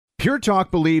Pure Talk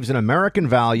believes in American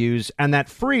values and that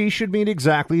free should mean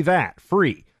exactly that,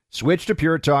 free. Switch to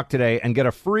Pure Talk today and get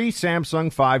a free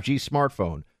Samsung 5G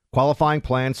smartphone. Qualifying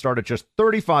plans start at just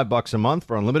 $35 a month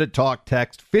for unlimited talk,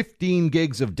 text, 15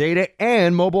 gigs of data,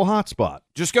 and mobile hotspot.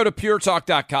 Just go to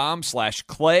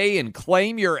puretalk.com/Clay and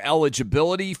claim your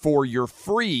eligibility for your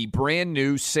free brand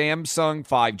new Samsung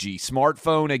 5G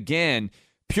smartphone. Again,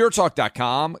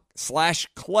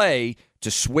 puretalk.com/Clay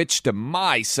to switch to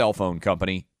my cell phone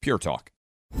company, Pure Talk.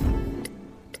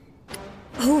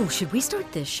 Oh, should we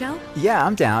start this show? Yeah,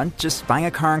 I'm down. Just buying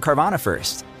a car on Carvana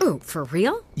first. Ooh, for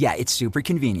real? Yeah, it's super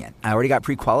convenient. I already got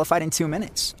pre-qualified in 2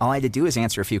 minutes. All I had to do is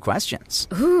answer a few questions.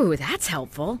 Ooh, that's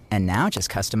helpful. And now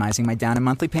just customizing my down and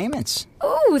monthly payments.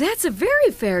 Ooh, that's a very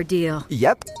fair deal.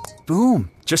 Yep. Boom.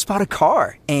 Just bought a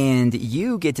car. And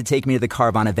you get to take me to the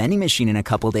Carvana vending machine in a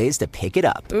couple days to pick it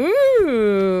up.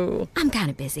 Ooh. I'm kind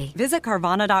of busy. Visit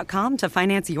Carvana.com to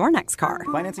finance your next car.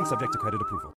 Financing subject to credit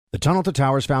approval. The Tunnel to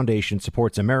Towers Foundation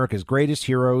supports America's greatest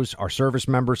heroes, our service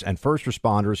members and first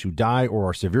responders who die or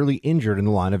are severely injured in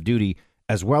the line of duty,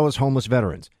 as well as homeless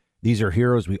veterans. These are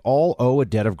heroes we all owe a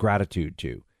debt of gratitude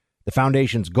to. The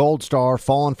Foundation's Gold Star,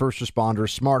 Fallen First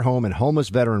Responders, Smart Home, and Homeless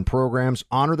Veteran programs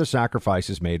honor the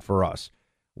sacrifices made for us.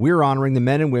 We're honoring the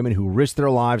men and women who risk their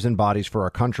lives and bodies for our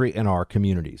country and our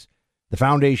communities. The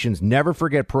Foundation's Never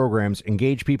Forget programs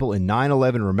engage people in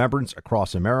 9/11 remembrance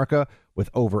across America with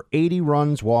over 80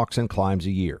 runs, walks, and climbs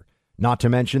a year. Not to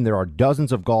mention there are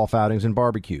dozens of golf outings and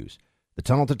barbecues. The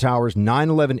Tunnel to Towers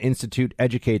 9/11 Institute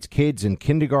educates kids in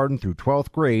kindergarten through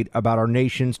 12th grade about our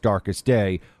nation's darkest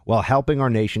day while helping our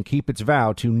nation keep its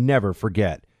vow to never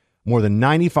forget. More than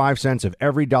 95 cents of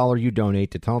every dollar you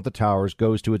donate to Tunnel to Towers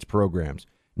goes to its programs.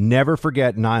 Never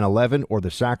forget 9/11 or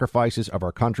the sacrifices of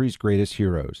our country's greatest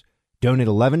heroes. Donate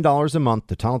 $11 a month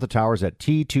to Tunnel to Towers at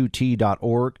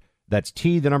T2T.org. That's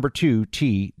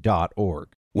T2T.org.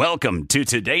 Welcome to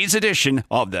today's edition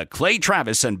of the Clay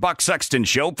Travis and Buck Sexton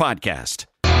Show podcast.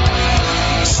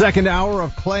 Second hour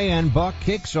of Clay and Buck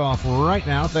kicks off right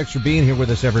now. Thanks for being here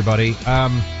with us, everybody. A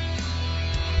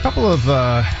couple of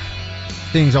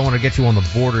things I want to get you on the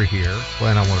border here.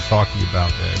 Clay and I want to talk to you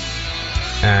about this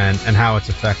and how it's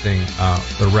affecting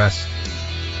the rest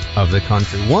of the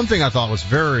country. One thing I thought was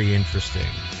very interesting.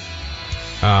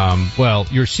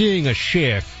 You're seeing a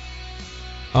shift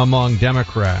among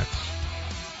Democrats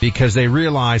because they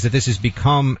realize that this has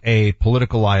become a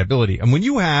political liability. And when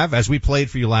you have, as we played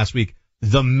for you last week,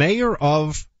 the mayor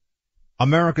of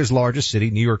America's largest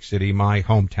city, New York City, my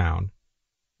hometown.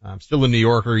 I'm still a New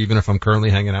Yorker, even if I'm currently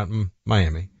hanging out in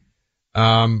Miami.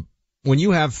 When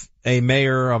you have a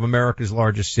mayor of America's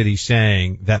largest city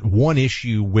saying that one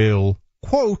issue will,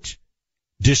 quote,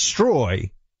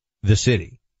 destroy the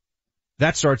city,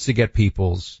 that starts to get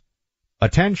people's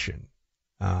attention.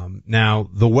 Now,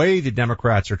 the way the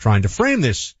Democrats are trying to frame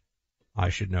this, I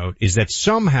should note, is that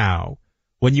somehow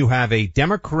when you have a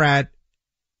Democrat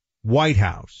White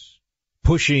House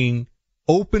pushing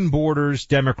open borders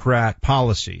Democrat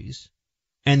policies,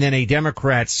 and then a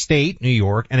Democrat state, New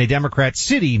York, and a Democrat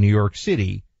city, New York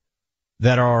City,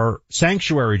 that are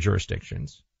sanctuary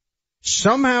jurisdictions,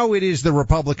 somehow it is the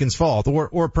Republicans' fault.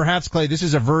 Or perhaps, Clay, this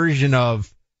is a version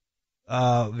of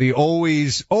the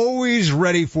always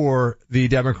ready for the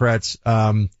Democrats,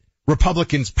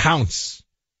 Republicans pounce.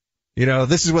 You know,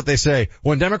 this is what they say.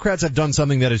 When Democrats have done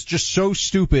something that is just so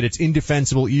stupid, it's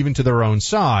indefensible even to their own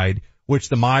side, which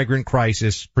the migrant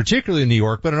crisis, particularly in New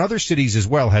York, but in other cities as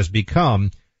well, has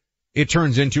become, it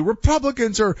turns into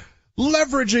Republicans are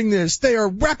leveraging this. They are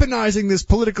weaponizing this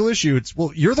political issue.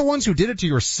 Well, you're the ones who did it to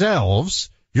yourselves.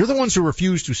 You're the ones who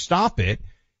refused to stop it.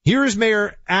 Here is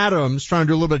Mayor Adams trying to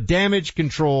do a little bit of damage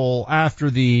control after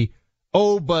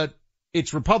but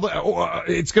it's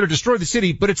it's going to destroy the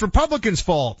city, but it's Republicans'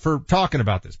 fault for talking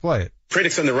about this. Play it.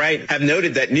 Critics on the right have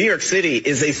noted that New York City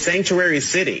is a sanctuary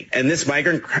city, and this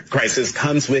migrant crisis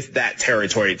comes with that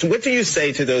territory. So what do you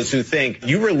say to those who think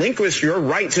you relinquish your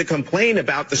right to complain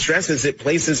about the stresses it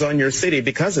places on your city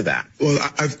because of that? Well,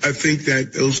 I think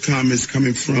that those comments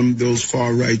coming from those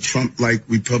far-right Trump-like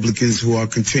Republicans who are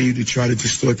continue to try to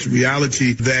distort the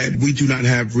reality that we do not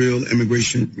have real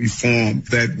immigration reform,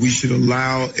 that we should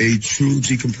allow a true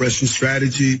decompression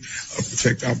strategy,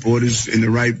 protect our borders in the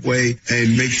right way,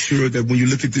 and make sure that when you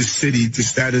look at this city, the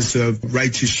status of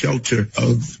right to shelter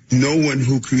of no one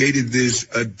who created this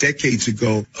decades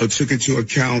ago took into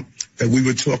account that we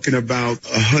were talking about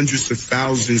hundreds of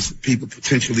thousands of people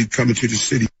potentially coming to the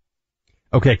city.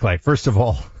 Okay, Clay, first of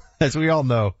all, as we all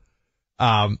know,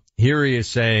 here he is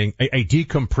saying a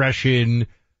decompression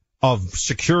of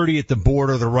security at the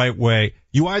border the right way,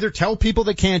 you either tell people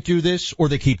they can't do this or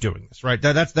they keep doing this, right?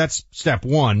 That's step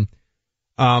one.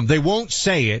 They won't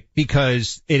say it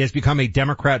because it has become a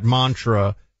Democrat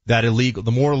mantra that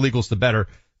the more illegals, the better.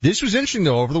 This was interesting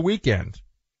though over the weekend,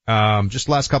 just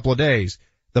the last couple of days.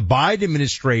 The Biden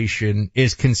administration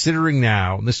is considering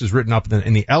now, and this is written up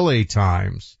in the LA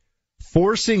Times,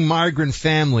 forcing migrant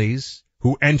families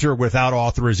who enter without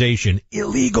authorization,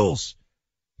 illegals,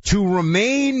 to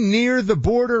remain near the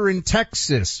border in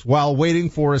Texas while waiting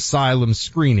for asylum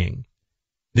screening.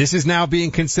 This is now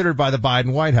being considered by the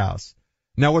Biden White House.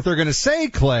 Now what they're going to say,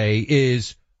 Clay,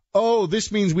 is, oh,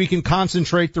 this means we can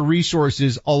concentrate the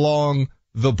resources along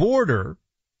the border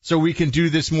so we can do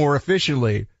this more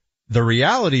efficiently. The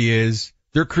reality is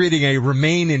they're creating a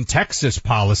remain in Texas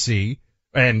policy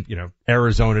and,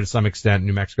 Arizona to some extent,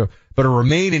 New Mexico, but a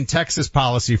remain in Texas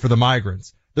policy for the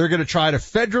migrants. They're going to try to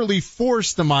federally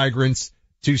force the migrants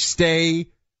to stay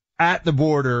at the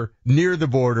border, near the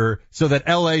border, so that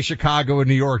LA, Chicago, and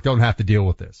New York don't have to deal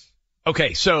with this.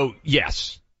 Okay, so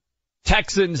yes,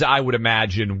 Texans, I would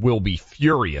imagine, will be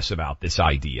furious about this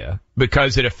idea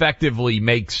because it effectively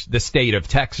makes the state of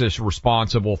Texas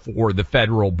responsible for the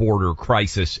federal border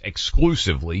crisis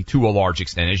exclusively to a large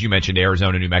extent. As you mentioned,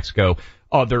 Arizona, New Mexico,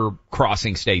 other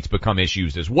crossing states become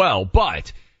issues as well.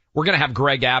 But we're going to have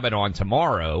Greg Abbott on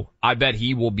tomorrow. I bet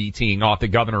he will be teeing off. The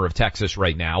governor of Texas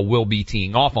right now will be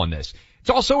teeing off on this. It's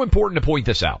also important to point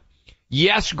this out.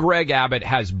 Yes, Greg Abbott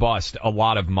has bussed a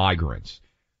lot of migrants,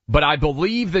 but I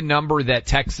believe the number that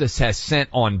Texas has sent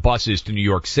on buses to New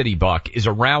York City, Buck, is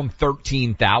around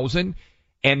 13,000.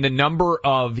 And the number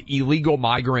of illegal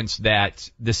migrants that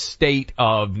the state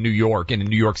of New York and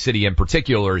New York City in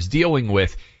particular is dealing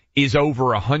with is over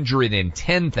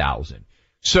 110,000.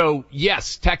 So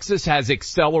yes, Texas has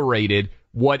accelerated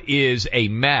what is a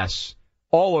mess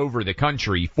all over the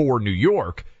country for New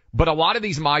York. But a lot of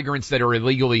these migrants that are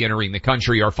illegally entering the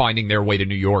country are finding their way to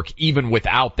New York, even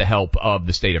without the help of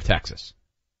the state of Texas.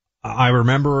 I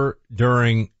remember I'm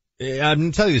going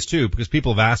to tell you this too, because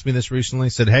people have asked me this recently,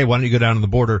 said, hey, why don't you go down to the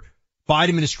border? Biden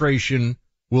administration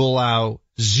will allow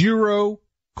zero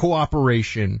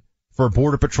cooperation for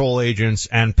Border Patrol agents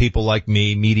and people like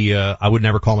me, media. I would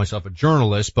never call myself a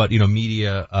journalist, but,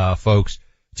 media, folks,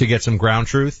 to get some ground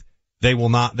truth. They will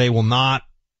not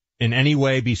in any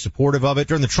way be supportive of it.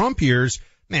 During the Trump years,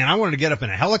 man, I wanted to get up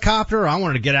in a helicopter. I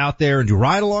wanted to get out there and do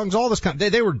ride-alongs, all this kind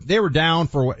of, they were down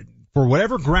for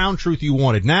whatever ground truth you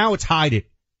wanted. Now it's hide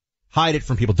it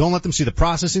from people. Don't let them see the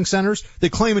processing centers. They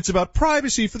claim it's about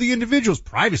privacy for the individuals.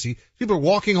 Privacy? People are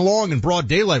walking along in broad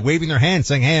daylight, waving their hands,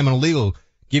 saying, hey, I'm an illegal.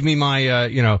 Give me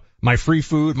my, my free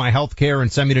food, my health care,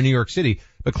 and send me to New York City.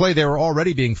 But Clay, they were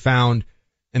already being found,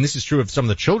 and this is true of some of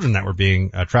the children that were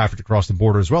being trafficked across the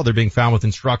border as well. They're being found with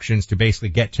instructions to basically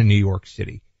get to New York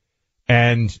City.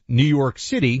 And New York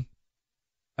City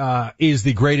is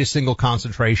the greatest single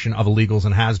concentration of illegals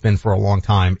and has been for a long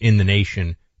time in the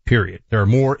nation, period. There are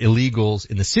more illegals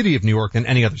in the city of New York than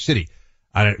any other city.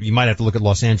 You might have to look at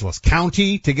Los Angeles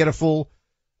County to get a full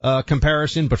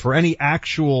comparison, but for any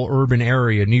actual urban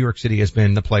area, New York City has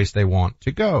been the place they want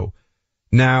to go.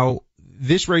 Now,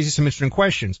 this raises some interesting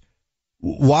questions.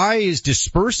 Why is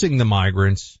dispersing the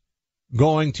migrants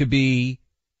going to be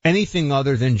anything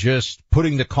other than just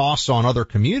putting the costs on other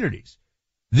communities?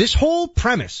 This whole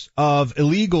premise of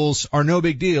illegals are no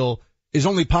big deal is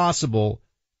only possible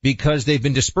because they've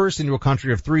been dispersed into a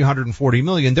country of 340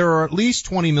 million. There are at least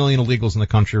 20 million illegals in the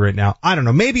country right now. I don't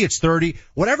know. Maybe it's 30.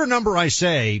 Whatever number I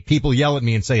say, people yell at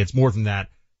me and say it's more than that.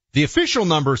 The official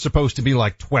number is supposed to be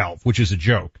like 12, which is a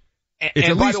joke. It's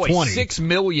and at by least the way, 20. 6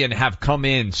 million have come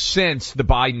in since the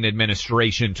Biden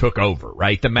administration took over,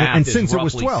 right? The math and is since roughly it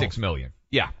was 12. 6 million.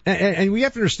 Yeah. And we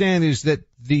have to understand is that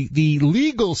the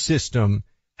legal system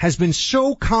has been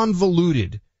so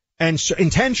convoluted and so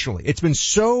intentionally. It's been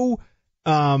so,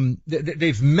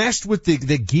 they've messed with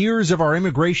the gears of our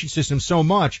immigration system so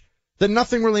much that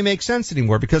nothing really makes sense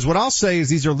anymore. Because what I'll say is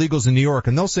these are illegals in New York,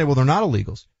 and they'll say, well, they're not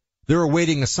illegals. They're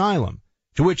awaiting asylum.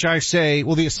 To which I say,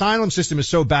 well, the asylum system is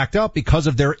so backed up because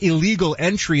of their illegal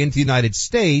entry into the United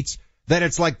States that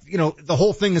it's like, the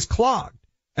whole thing is clogged.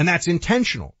 And that's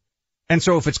intentional. And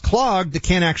so if it's clogged, it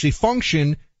can't actually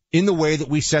function in the way that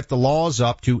we set the laws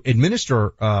up to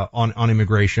administer, on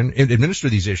immigration, administer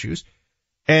these issues.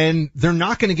 And they're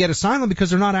not going to get asylum because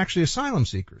they're not actually asylum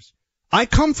seekers. I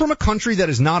come from a country that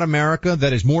is not America,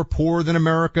 that is more poor than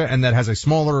America, and that has a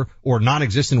smaller or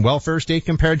non-existent welfare state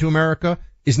compared to America,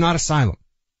 is not asylum.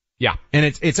 Yeah. And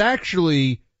it's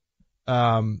actually,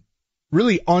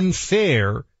 really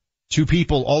unfair to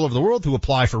people all over the world who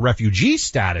apply for refugee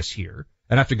status here.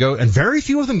 and have to go, and very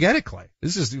few of them get it, Clay.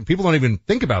 People don't even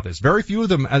think about this. Very few of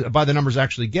them, by the numbers,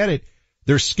 actually get it.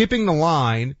 They're skipping the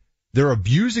line. They're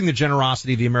abusing the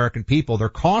generosity of the American people. They're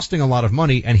costing a lot of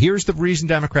money, and here's the reason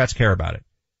Democrats care about it.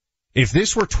 If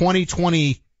this were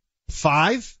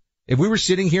 2025, if we were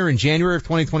sitting here in January of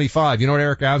 2025, you know what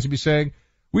Eric Adams would be saying?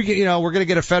 We're going to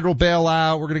get a federal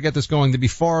bailout. We're going to get this going. There'd be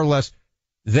far less.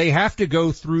 They have to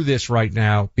go through this right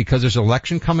now because there's an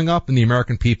election coming up, and the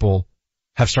American people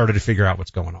have started to figure out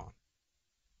what's going on.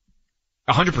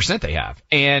 100% they have.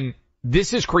 And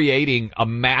this is creating a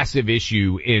massive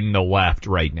issue in the left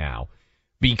right now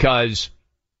because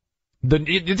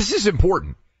this is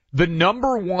important. The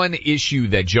number one issue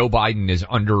that Joe Biden is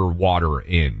underwater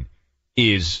in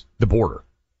is the border.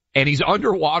 And he's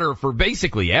underwater for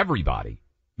basically everybody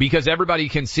because everybody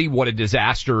can see what a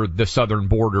disaster the southern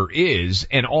border is.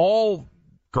 And all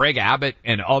Greg Abbott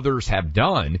and others have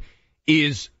done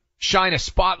is shine a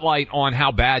spotlight on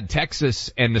how bad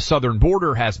Texas and the southern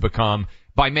border has become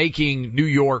by making New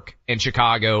York and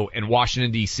Chicago and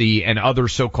Washington, D.C. and other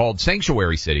so-called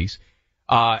sanctuary cities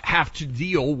have to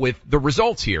deal with the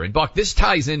results here. And, Buck, this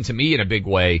ties in to me in a big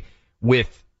way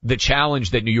with the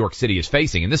challenge that New York City is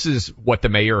facing. And this is what the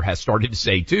mayor has started to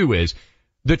say, too, is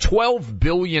the $12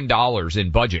 billion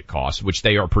in budget costs, which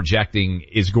they are projecting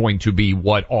is going to be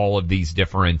what all of these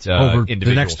different over individuals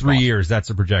the next 3 cost. years,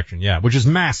 that's a projection, yeah, which is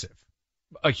massive.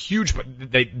 A huge,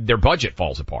 their budget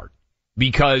falls apart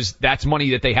because that's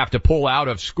money that they have to pull out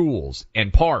of schools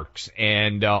and parks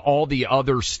and all the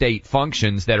other state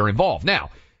functions that are involved.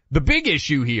 Now, the big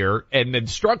issue here and the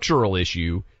structural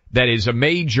issue that is a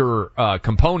major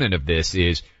component of this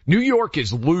is New York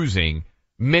is losing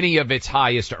many of its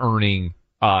highest earning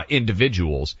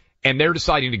individuals, and they're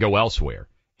deciding to go elsewhere.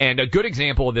 And a good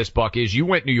example of this, Buck, is you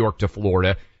went New York to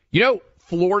Florida. You know,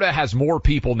 Florida has more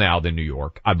people now than New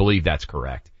York. I believe that's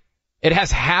correct. It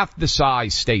has half the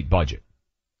size state budget.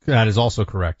 That is also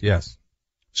correct, yes.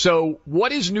 So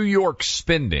what is New York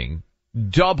spending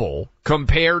double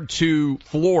compared to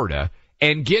Florida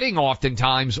and getting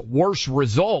oftentimes worse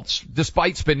results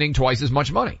despite spending twice as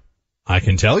much money? I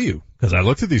can tell you, because I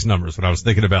looked at these numbers when I was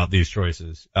thinking about these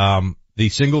choices. The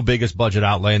single biggest budget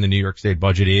outlay in the New York State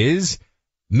budget is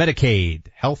Medicaid,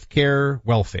 healthcare,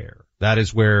 welfare. That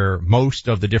is where most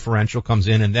of the differential comes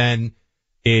in. And then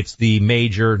it's the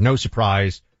major, no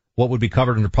surprise, what would be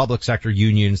covered under public sector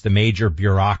unions, the major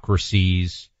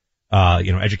bureaucracies,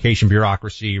 education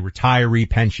bureaucracy, retiree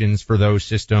pensions for those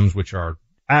systems, which are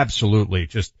absolutely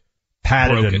just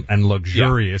padded and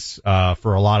luxurious,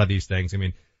 for a lot of these things. I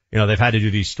mean, they've had to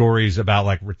do these stories about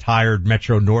like retired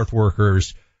Metro North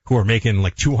workers who are making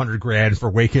like $200,000 for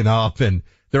waking up, and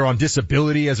they're on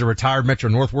disability as a retired Metro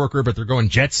North worker, but they're going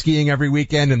jet skiing every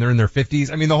weekend and they're in their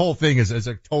 50s. I mean, the whole thing is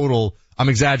a total, I'm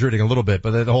exaggerating a little bit,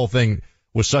 but the whole thing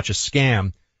was such a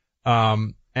scam.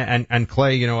 And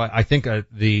Clay, I think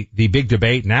the big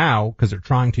debate now, because they're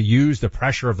trying to use the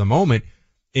pressure of the moment,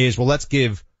 is, well, let's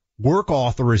give work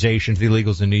authorization to the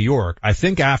illegals in New York. I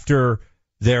think after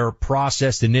they're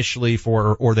processed initially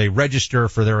or they register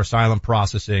for their asylum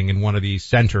processing in one of these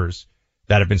centers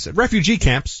that have been refugee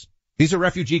camps. These are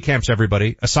refugee camps,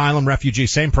 everybody. Asylum, refugee,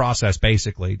 same process,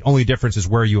 basically. Only difference is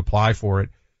where you apply for it.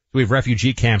 So we have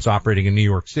refugee camps operating in New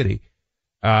York City.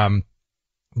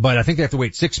 But I think they have to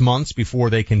wait 6 months before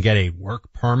they can get a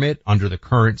work permit under the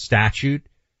current statute.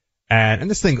 And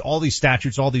this thing, all these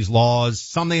statutes, all these laws,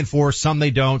 some they enforce, some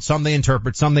they don't, some they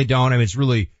interpret, some they don't. I mean, it's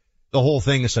really, the whole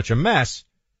thing is such a mess,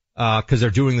 cause they're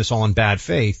doing this all in bad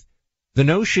faith. The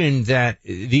notion that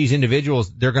these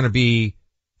individuals, they're going to be,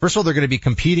 first of all, they're going to be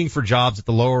competing for jobs at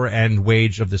the lower end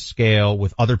wage of the scale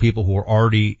with other people who are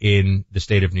already in the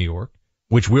state of New York,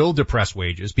 which will depress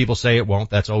wages. People say it won't.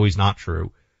 That's always not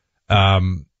true.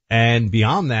 And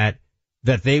beyond that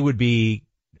they would be,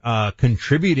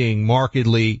 contributing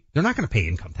markedly. They're not going to pay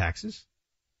income taxes.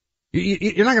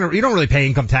 You don't really pay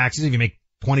income taxes if you make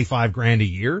 $25,000 a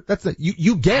year.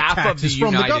 You get taxes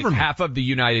from the government. Half of the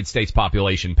United States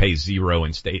population pays zero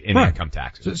in income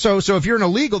taxes. So if you're an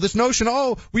illegal, this notion,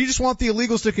 we just want the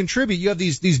illegals to contribute. You have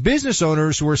these business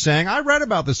owners who are saying, I read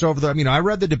about this I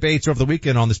read the debates over the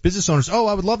weekend on this. Business owners,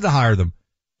 I would love to hire them.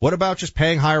 What about just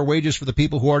paying higher wages for the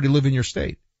people who already live in your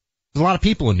state? There's a lot of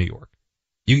people in New York.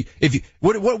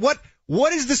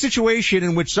 What is the situation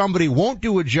in which somebody won't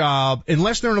do a job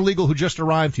unless they're an illegal who just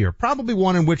arrived here? Probably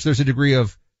one in which there's a degree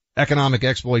of economic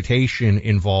exploitation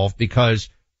involved because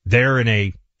they're in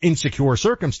a insecure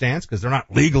circumstance because they're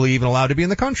not legally even allowed to be in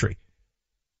the country.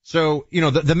 So,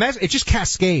 the mess, it just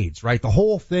cascades, right? The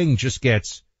whole thing just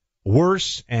gets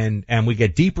worse and we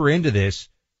get deeper into this.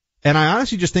 And I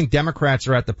honestly just think Democrats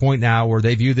are at the point now where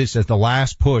they view this as the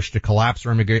last push to collapse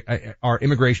our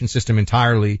immigration system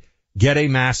entirely, get a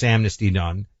mass amnesty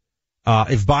done.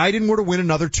 If Biden were to win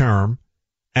another term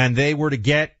and they were to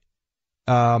get,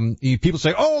 people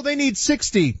say, oh, they need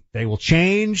 60. They will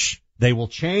change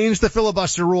the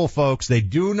filibuster rule, folks. They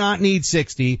do not need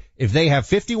 60. If they have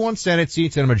 51 Senate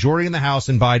seats and a majority in the House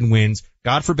and Biden wins,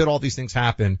 God forbid all these things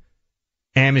happen,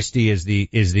 amnesty is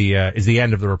the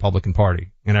end of the Republican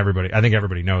Party. And I think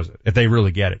everybody knows it. If they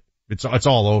really get it, it's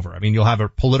all over. I mean, you'll have a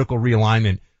political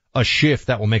realignment, a shift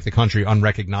that will make the country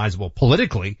unrecognizable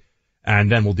politically,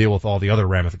 and then we'll deal with all the other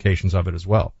ramifications of it as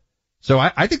well. So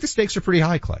I think the stakes are pretty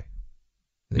high, Clay.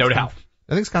 No doubt.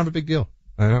 I think it's kind of a big deal.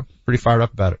 I know. Pretty fired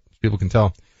up about it, as people can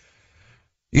tell.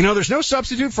 You know, there's no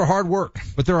substitute for hard work,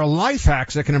 but there are life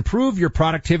hacks that can improve your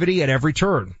productivity at every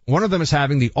turn. One of them is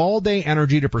having the all-day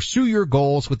energy to pursue your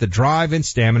goals with the drive and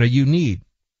stamina you need.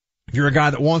 If you're a guy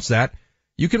that wants that,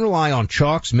 you can rely on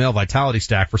Chalk's Male Vitality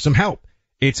Stack for some help.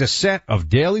 It's a set of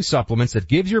daily supplements that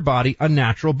gives your body a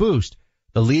natural boost.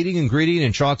 The leading ingredient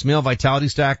in Chalk's Male Vitality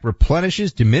Stack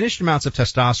replenishes diminished amounts of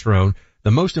testosterone,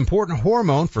 the most important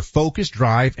hormone for focus,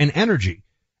 drive, and energy.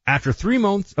 After 3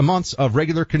 months of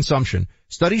regular consumption,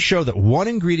 studies show that one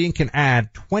ingredient can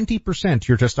add 20%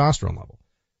 to your testosterone level.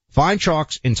 Find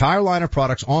Chalk's entire line of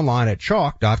products online at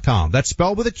chalk.com. That's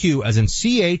spelled with a Q as in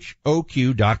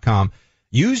CHOQ.com.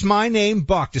 Use my name,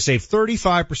 Buck, to save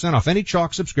 35% off any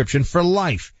Chalk subscription for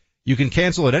life. You can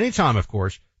cancel at any time, of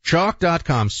course.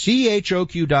 Chalk.com,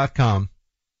 CHOQ.com.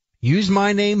 Use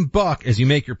my name, Buck, as you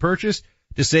make your purchase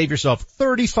to save yourself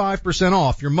 35%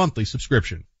 off your monthly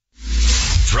subscription.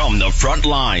 From the front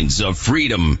lines of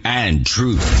freedom and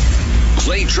truth,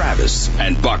 Clay Travis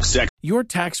and Buck Sexton. Your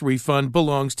tax refund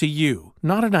belongs to you,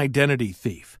 not an identity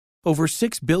thief. Over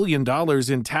 $6 billion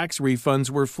in tax refunds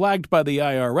were flagged by the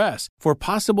IRS for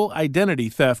possible identity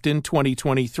theft in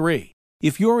 2023.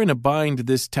 If you're in a bind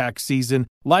this tax season,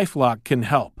 LifeLock can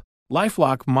help.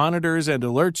 LifeLock monitors and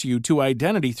alerts you to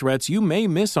identity threats you may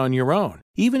miss on your own,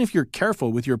 even if you're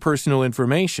careful with your personal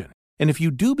information. And if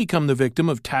you do become the victim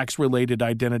of tax-related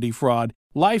identity fraud,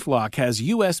 LifeLock has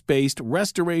U.S.-based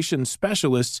restoration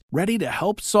specialists ready to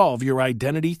help solve your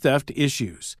identity theft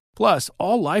issues. Plus,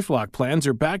 all LifeLock plans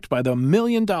are backed by the $1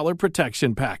 Million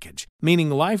Protection Package, meaning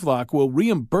LifeLock will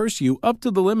reimburse you up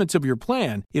to the limits of your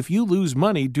plan if you lose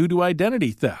money due to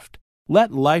identity theft.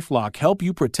 Let LifeLock help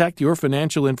you protect your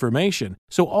financial information,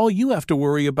 so all you have to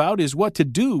worry about is what to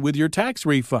do with your tax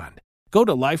refund. Go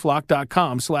to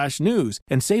LifeLock.com/news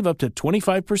and save up to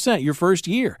 25% your first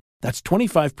year. That's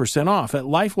 25% off at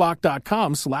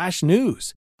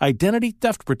LifeLock.com/news. Identity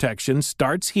theft protection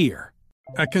starts here.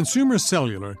 At Consumer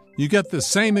Cellular, you get the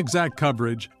same exact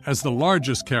coverage as the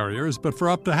largest carriers, but for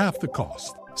up to half the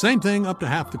cost. Same thing, up to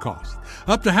half the cost.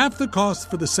 Up to half the cost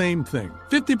for the same thing.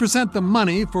 50% the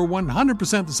money for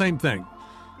 100% the same thing.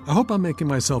 I hope I'm making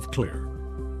myself clear.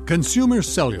 Consumer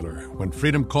Cellular. When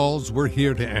freedom calls, we're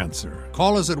here to answer.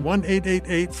 Call us at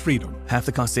 1-888-FREEDOM. Half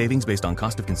the cost savings based on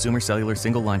cost of Consumer Cellular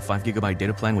single-line 5GB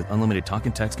data plan with unlimited talk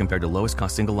and text compared to lowest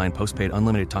cost single-line postpaid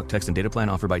unlimited talk, text, and data plan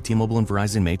offered by T-Mobile and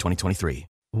Verizon May 2023.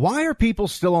 Why are people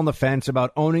still on the fence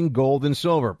about owning gold and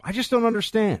silver? I just don't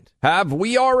understand. Have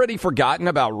we already forgotten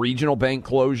about regional bank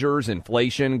closures,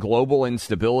 inflation, global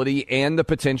instability, and the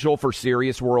potential for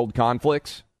serious world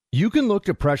conflicts? You can look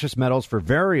to precious metals for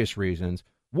various reasons.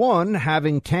 1,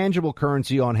 having tangible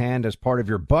currency on hand as part of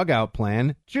your bug-out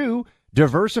plan. 2,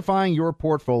 diversifying your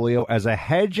portfolio as a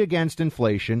hedge against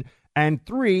inflation. And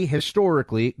 3,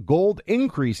 historically, gold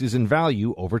increases in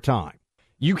value over time.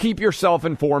 You keep yourself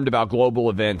informed about global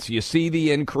events. You see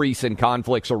the increase in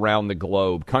conflicts around the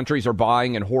globe. Countries are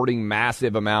buying and hoarding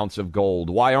massive amounts of gold.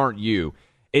 Why aren't you?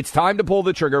 It's time to pull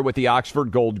the trigger with the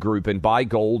Oxford Gold Group and buy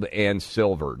gold and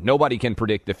silver. Nobody can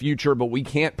predict the future, but we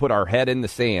can't put our head in the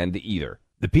sand either.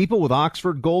 The people with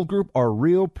Oxford Gold Group are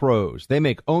real pros. They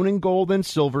make owning gold and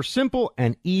silver simple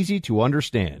and easy to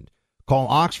understand. Call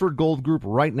Oxford Gold Group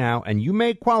right now, and you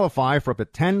may qualify for up to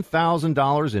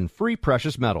 $10,000 in free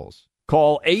precious metals.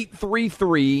 Call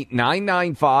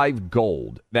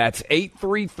 833-995-GOLD. That's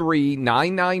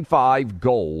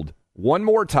 833-995-GOLD. One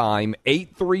more time,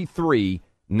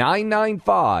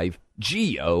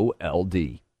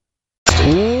 833-995-GOLD.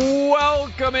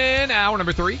 Welcome in. Hour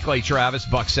number 3, Clay Travis,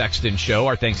 Buck Sexton Show.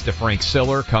 Our thanks to Frank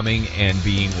Siller coming and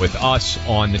being with us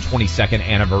on the 22nd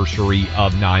anniversary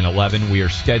of 9/11. We are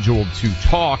scheduled to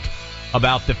talk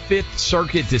about the Fifth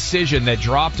Circuit decision that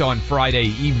dropped on Friday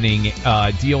evening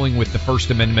dealing with the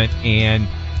First Amendment and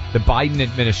the Biden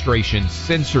administration's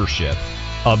censorship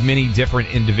of many different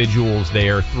individuals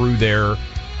there through their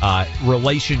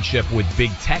relationship with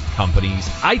big tech companies.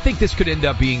 I think this could end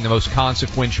up being the most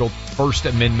consequential First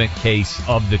Amendment case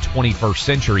of the 21st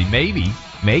century. Maybe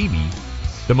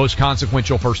the most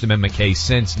consequential First Amendment case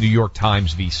since New York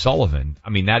Times v. Sullivan. I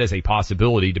mean, that is a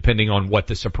possibility depending on what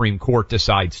the Supreme Court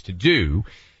decides to do.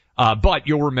 But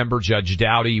you'll remember Judge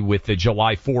Doughty with the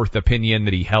July 4th opinion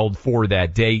that he held for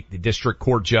that date, the district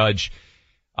court judge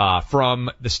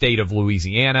from the state of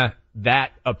Louisiana.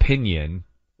 That opinion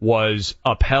was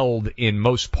upheld in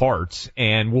most parts,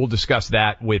 and we'll discuss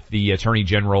that with the Attorney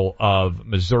General of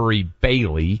Missouri,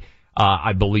 Bailey.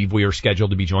 I believe we are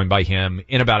scheduled to be joined by him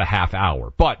in about a half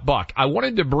hour. But, Buck, I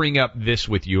wanted to bring up this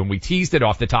with you, and we teased it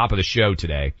off the top of the show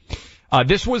today.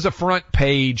 This was a front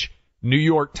page New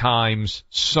York Times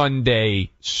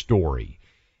Sunday story.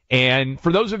 And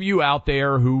for those of you out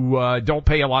there who don't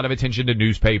pay a lot of attention to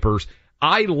newspapers,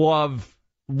 I love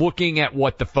looking at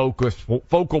what the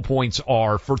focal points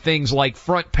are for things like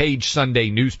front page Sunday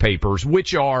newspapers,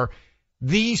 which are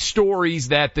these stories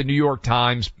that the New York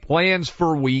Times plans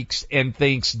for weeks and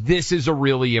thinks this is a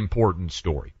really important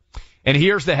story. And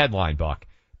here's the headline, Buck.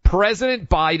 President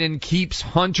Biden keeps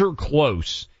Hunter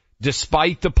close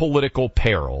despite the political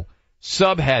peril.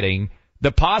 Subheading,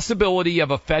 the possibility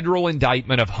of a federal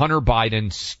indictment of Hunter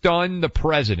Biden stunned the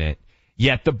president,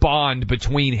 yet the bond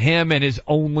between him and his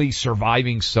only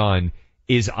surviving son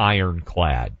is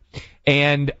ironclad.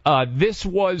 And this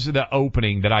was the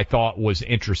opening that I thought was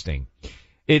interesting.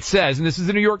 It says, and this is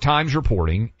the New York Times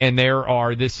reporting, and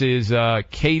this is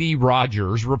Katie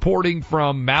Rogers reporting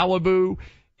from Malibu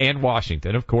and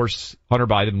Washington. Of course, Hunter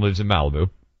Biden lives in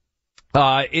Malibu.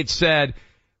 It said,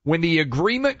 when the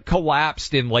agreement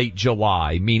collapsed in late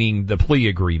July, meaning the plea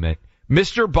agreement,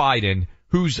 Mr. Biden,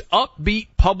 whose upbeat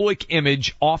public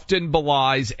image often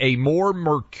belies a more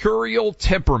mercurial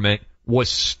temperament, was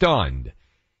stunned.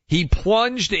 He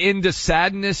plunged into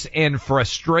sadness and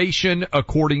frustration,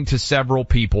 according to several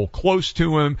people close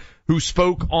to him who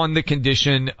spoke on the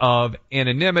condition of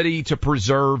anonymity to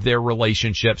preserve their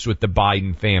relationships with the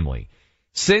Biden family.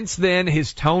 Since then,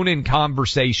 his tone in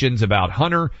conversations about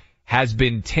Hunter has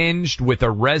been tinged with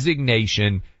a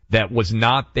resignation that was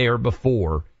not there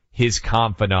before, his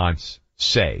confidants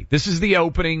say. This is the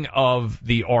opening of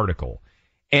the article.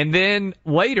 And then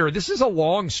later, this is a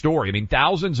long story. I mean,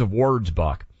 thousands of words,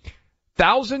 Buck.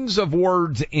 Thousands of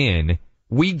words in,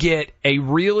 we get a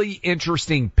really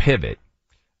interesting pivot,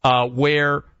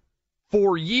 where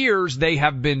for years they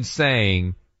have been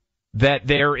saying that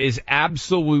there is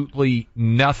absolutely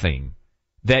nothing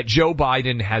that Joe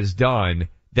Biden has done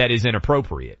that is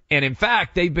inappropriate. And in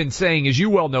fact, they've been saying, as you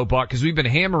well know, Buck, because we've been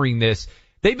hammering this,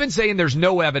 they've been saying there's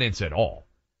no evidence at all.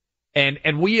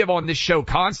 And we have on this show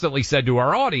constantly said to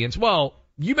our audience, well,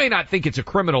 you may not think it's a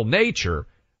criminal nature,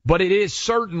 but it is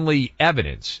certainly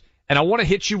evidence. And I want to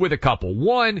hit you with a couple.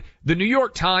 One, the New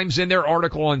York Times in their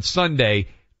article on Sunday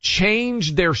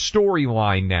changed their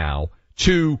storyline now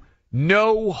to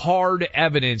no hard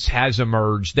evidence has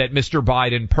emerged that Mr.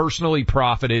 Biden personally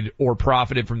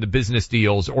profited from the business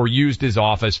deals or used his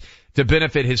office to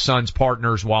benefit his son's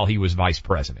partners while he was vice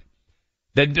president.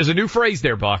 Then there's a new phrase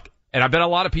there, Buck, and I bet a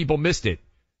lot of people missed it.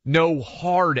 No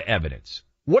hard evidence.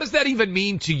 What does that even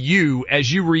mean to you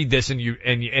as you read this and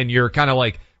you're kind of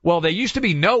like, well, there used to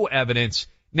be no evidence.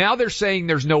 Now they're saying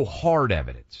there's no hard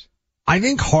evidence. I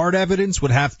think hard evidence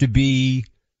would have to be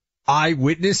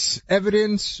eyewitness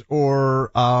evidence,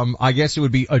 or I guess it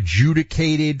would be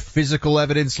adjudicated physical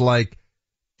evidence like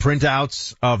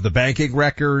printouts of the banking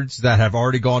records that have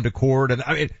already gone to court. And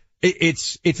I mean,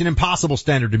 it's an impossible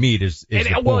standard to meet. It's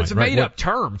a made up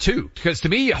term too, because to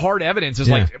me, hard evidence is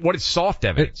like, what is soft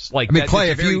evidence? Like, I mean,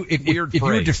 Clay, if you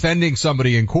were defending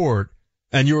somebody in court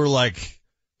and you were like,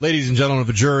 ladies and gentlemen of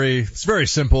the jury, it's very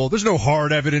simple. There's no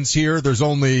hard evidence here. There's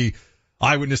only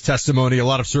eyewitness testimony, a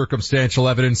lot of circumstantial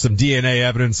evidence, some DNA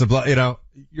evidence,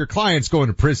 your client's going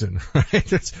to prison,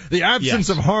 right? It's the absence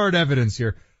of hard evidence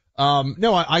here.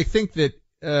 No, I think that,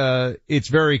 it's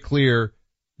very clear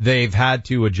they've had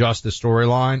to adjust the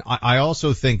storyline. I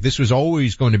also think this was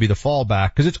always going to be the fallback,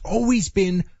 because it's always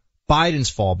been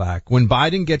Biden's fallback. When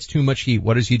Biden gets too much heat,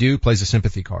 what does he do? Plays a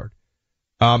sympathy card.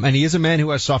 And he is a man who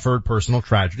has suffered personal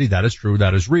tragedy. That is true.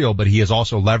 That is real. But he has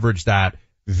also leveraged that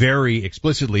very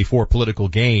explicitly for political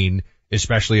gain,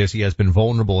 especially as he has been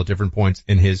vulnerable at different points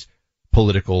in his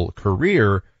political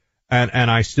career. And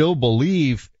I still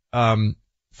believe,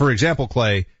 for example,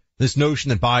 Clay, this notion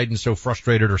that Biden's so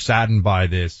frustrated or saddened by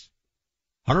this,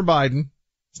 Hunter Biden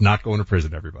is not going to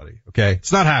prison, everybody. Okay?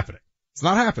 It's not happening. It's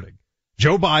not happening.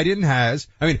 Joe Biden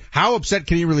how upset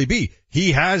can he really be?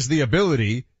 He has the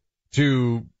ability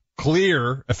to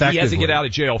clear effectively. He has a get out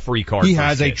of jail free card. He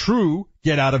has a true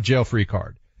get out of jail free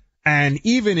card. And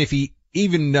even if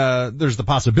there's the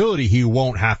possibility he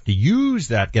won't have to use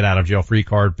that get out of jail free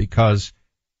card because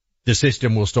the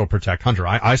system will still protect Hunter.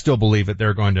 I still believe that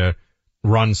they're going to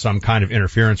run some kind of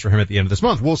interference for him at the end of this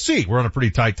month. We'll see. We're on a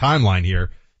pretty tight timeline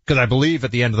here because I believe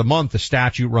at the end of the month the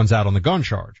statute runs out on the gun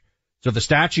charge. So if the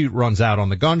statute runs out on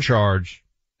the gun charge,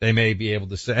 they may be able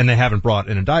to say, and they haven't brought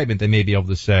an indictment, they may be able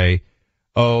to say,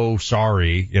 oh,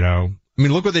 sorry, I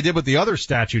mean, look what they did with the other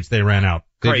statutes they ran out.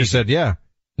 They just said, yeah,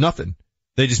 nothing.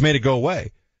 They just made it go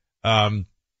away.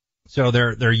 So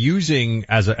they're using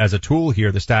as a tool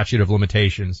here the statute of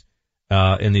limitations,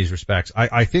 in these respects.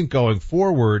 I think going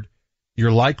forward,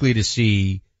 you're likely to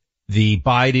see the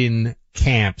Biden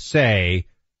camp say,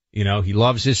 he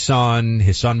loves his son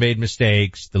made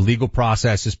mistakes, the legal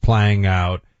process is playing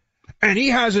out, and he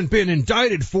hasn't been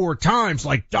indicted 4 times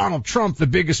like Donald Trump, the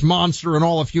biggest monster in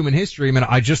all of human history. I mean,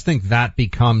 I just think that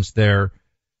becomes their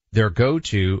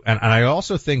go-to. And I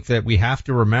also think that we have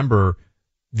to remember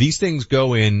these things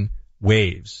go in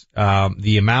waves.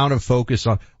 The amount of focus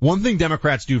on one thing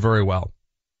Democrats do very well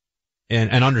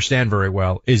and understand very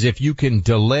well is if you can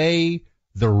delay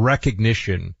the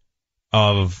recognition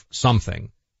of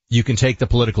something, you can take the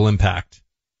political impact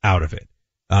out of it.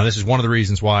 This is one of the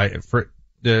reasons why for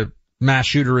the mass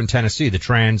shooter in Tennessee, the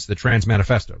trans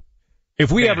manifesto.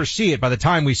 If we ever see it, by the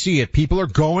time we see it, people are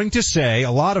going to say,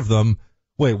 a lot of them,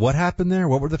 wait, what happened there?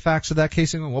 What were the facts of that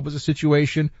case? What was the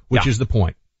situation? Which is the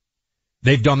point.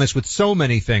 They've done this with so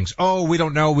many things. Oh, we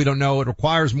don't know. It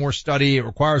requires more study. It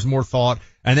requires more thought.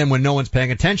 And then when no one's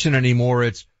paying attention anymore,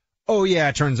 it's, oh yeah,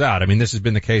 it turns out. I mean, this has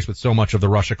been the case with so much of the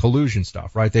Russia collusion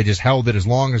stuff, right? They just held it as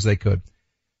long as they could.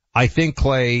 I think,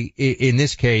 Clay, in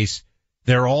this case,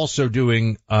 they're also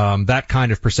doing, that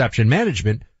kind of perception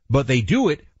management, but they do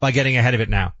it by getting ahead of it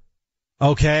now.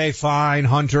 Okay, fine,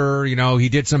 Hunter, he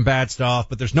did some bad stuff,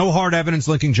 but there's no hard evidence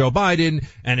linking Joe Biden,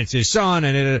 and it's his son,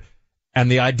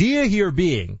 and the idea here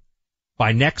being,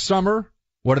 by next summer,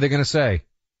 what are they going to say?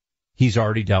 He's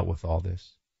already dealt with all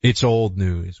this. It's old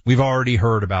news. We've already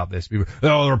heard about this.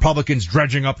 The Republicans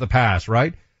dredging up the past,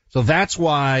 right? So that's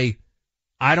why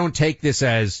I don't take this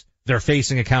as they're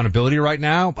facing accountability right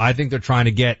now. I think they're trying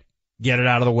to get it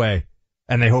out of the way.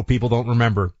 And they hope people don't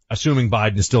remember, assuming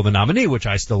Biden is still the nominee, which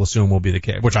I still assume will be the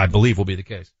case, which I believe will be the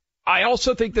case. I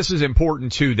also think this is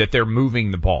important, too, that they're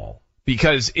moving the ball.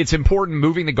 Because it's important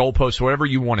moving the goalposts, whatever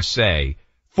you want to say.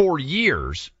 For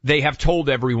years, they have told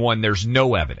everyone there's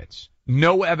no evidence.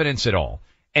 No evidence at all.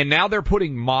 And now they're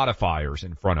putting modifiers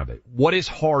in front of it. What is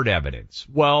hard evidence?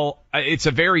 Well, it's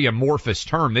a very amorphous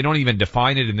term. They don't even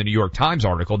define it in the New York Times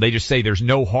article. They just say there's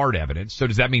no hard evidence. So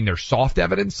does that mean there's soft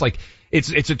evidence? Like,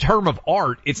 it's a term of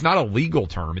art. It's not a legal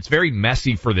term. It's very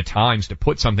messy for the Times to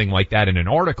put something like that in an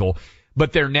article.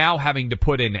 But they're now having to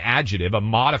put an adjective, a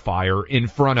modifier, in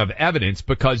front of evidence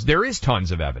because there is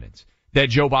tons of evidence that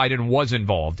Joe Biden was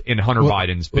involved in Hunter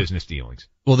Biden's business dealings.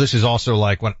 Well, this is also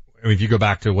like if you go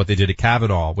back to what they did at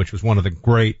Kavanaugh, which was one of the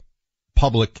great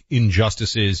public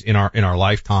injustices in our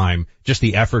lifetime, just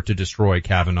the effort to destroy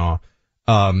Kavanaugh.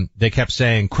 They kept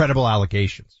saying credible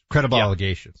allegations.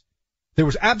 There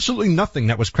was absolutely nothing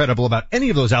that was credible about any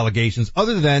of those allegations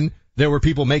other than there were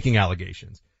people making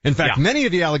allegations. In fact, many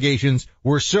of the allegations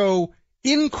were so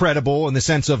incredible in the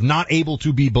sense of not able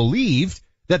to be believed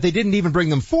that they didn't even bring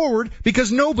them forward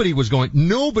because nobody was going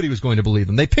to believe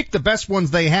them. They picked the best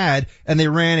ones they had and they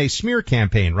ran a smear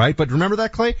campaign, right? But remember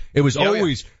that, Clay? It was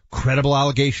always credible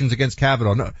allegations against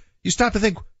Kavanaugh. No, you stop to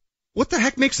think, what the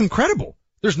heck makes them credible?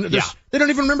 They don't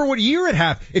even remember what year it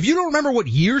happened. If you don't remember what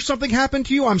year something happened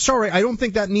to you, I'm sorry, I don't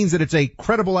think that means that it's a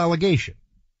credible allegation.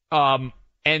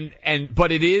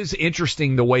 But it is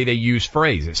interesting the way they use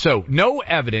phrases. So no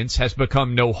evidence has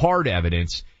become no hard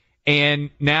evidence. And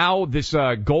now this,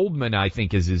 Goldman, I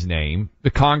think is his name,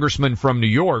 the congressman from New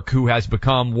York who has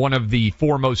become one of the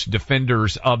foremost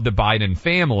defenders of the Biden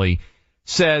family,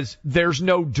 says there's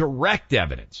no direct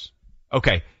evidence.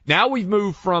 Okay. Now we've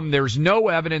moved from there's no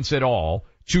evidence at all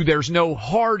to there's no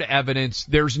hard evidence.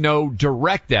 There's no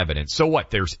direct evidence. So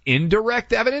what? There's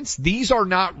indirect evidence? These are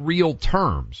not real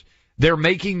terms. They're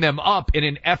making them up in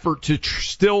an effort to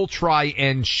still try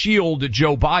and shield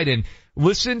Joe Biden.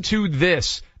 Listen to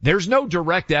this. There's no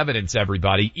direct evidence,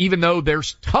 everybody, even though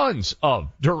there's tons of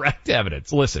direct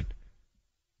evidence. Listen.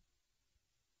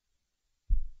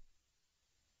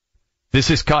 This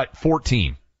is cut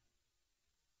 14.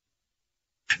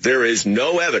 There is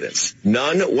no evidence,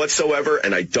 none whatsoever,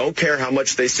 and I don't care how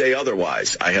much they say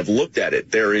otherwise. I have looked at it.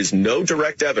 There is no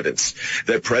direct evidence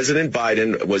that President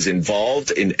Biden was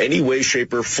involved in any way,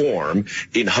 shape, or form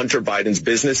in Hunter Biden's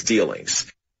business dealings.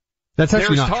 That's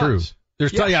actually not true.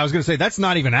 Yeah, I was going to say that's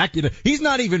not even accurate. He's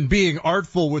not even being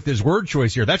artful with his word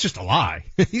choice here. That's just a lie.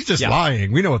 He's just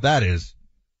lying. We know what that is.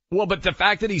 Well, but the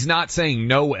fact that he's not saying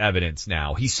no evidence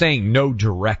now, he's saying no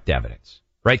direct evidence.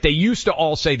 Right? They used to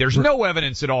all say there's no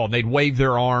evidence at all, and they'd wave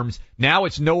their arms. Now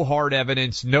it's no hard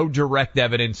evidence, no direct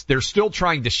evidence. They're still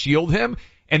trying to shield him,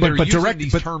 and they're using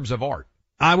these terms of art.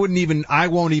 I won't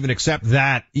even accept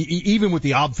that, even with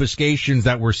the obfuscations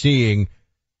that we're seeing.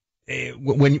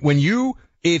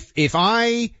 If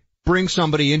I bring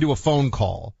somebody into a phone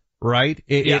call, right?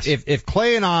 If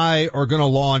Clay and I are going to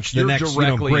launch the next,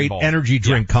 great energy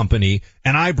drink company,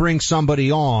 and I bring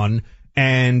somebody on,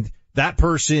 and that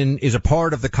person is a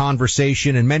part of the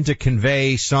conversation and meant to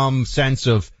convey some sense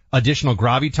of additional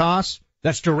gravitas,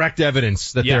 that's direct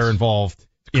evidence that they're involved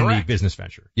in the business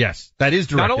venture. Yes, that is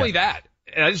direct evidence. Not only that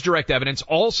is direct evidence.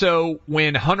 Also,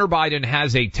 when Hunter Biden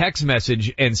has a text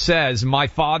message and says, my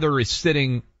father is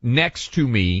sitting next to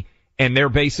me, and there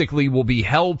basically will be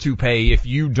hell to pay if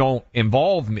you don't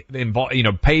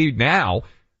pay now,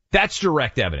 that's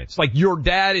direct evidence. Like, your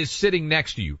dad is sitting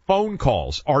next to you. Phone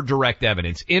calls are direct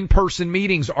evidence. In-person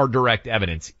meetings are direct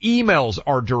evidence. Emails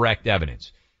are direct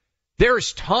evidence.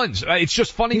 There's tons. It's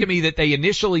just funny to me that they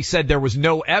initially said there was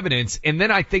no evidence, and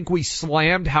then I think we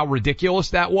slammed how ridiculous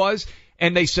that was,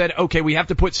 and they said, okay, we have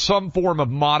to put some form of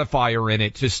modifier in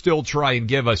it to still try and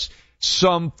give us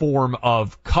some form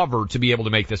of cover to be able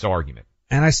to make this argument.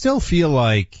 And I still feel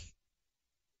like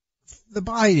the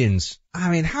Bidens,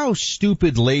 how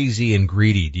stupid, lazy, and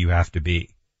greedy do you have to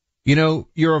be?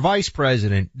 You're a vice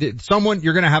president.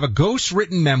 You're going to have a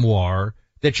ghost-written memoir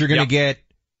that you're going to get,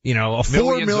 a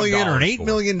 $4 million or an $8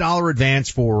 million advance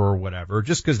for or whatever,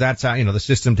 just because that's how, the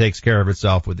system takes care of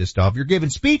itself with this stuff. You're giving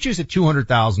speeches at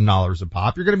 $200,000 a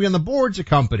pop. You're going to be on the boards of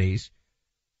companies.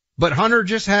 But Hunter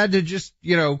just had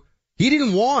to he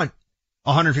didn't want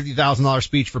a $150,000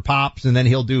 speech for pops and then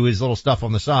he'll do his little stuff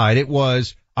on the side. It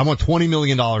was, I want $20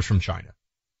 million from China.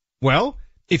 Well,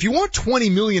 if you want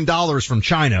 $20 million from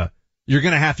China, you're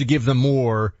going to have to give them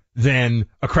more than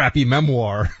a crappy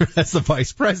memoir as the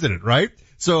vice president, right?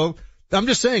 So I'm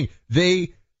just saying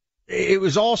it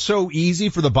was all so easy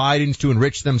for the Bidens to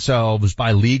enrich themselves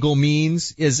by legal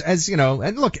means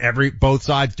and look, both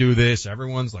sides do this.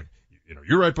 Everyone's like,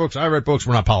 you write books, I write books.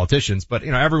 We're not politicians, but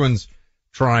everyone's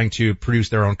trying to produce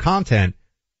their own content.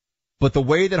 But the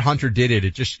way that Hunter did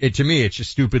it, to me, it's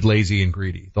just stupid, lazy, and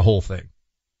greedy, the whole thing.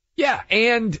 Yeah,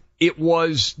 and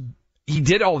he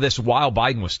did all this while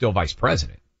Biden was still vice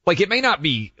president. Like, it may not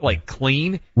be,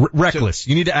 clean. Reckless.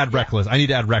 You need to add reckless. I need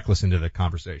to add reckless into the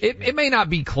conversation. It may not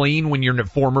be clean when you're a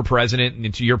former president,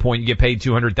 and to your point, you get paid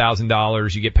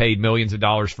 $200,000, you get paid millions of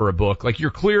dollars for a book. Like, you're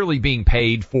clearly being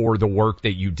paid for the work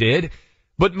that you did.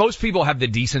 But most people have the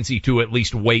decency to at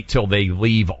least wait till they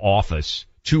leave office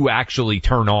to actually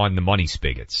turn on the money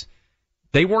spigots.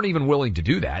 They weren't even willing to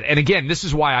do that. And again, this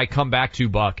is why I come back to,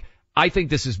 Buck, I think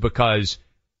this is because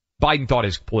Biden thought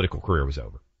his political career was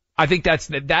over. I think that's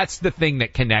the thing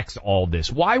that connects all this.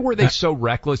 Why were they so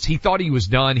reckless? He thought he was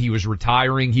done. He was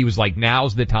retiring. He was like,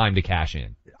 now's the time to cash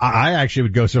in. I actually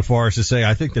would go so far as to say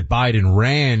I think that Biden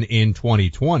ran in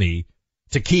 2020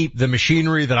 to keep the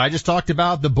machinery that I just talked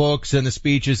about, the books and the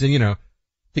speeches and,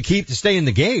 to stay in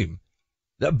the game.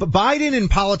 Biden in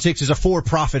politics is a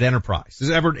for-profit enterprise.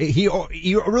 He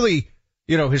really,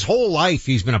 his whole life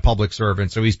he's been a public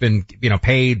servant, so he's been,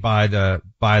 paid by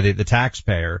the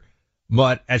taxpayer.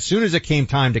 But as soon as it came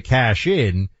time to cash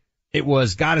in, it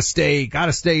was gotta stay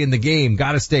in the game,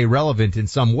 gotta stay relevant in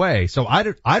some way. So I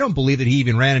don't believe that he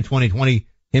even ran in 2020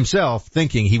 himself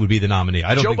thinking he would be the nominee.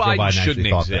 I don't think Joe Biden shouldn't actually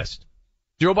thought exist.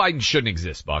 Joe Biden shouldn't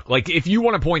exist, Buck. Like, if you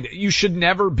want to point, you should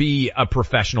never be a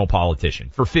professional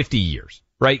politician for 50 years,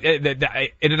 right?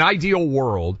 In an ideal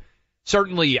world,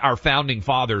 certainly our founding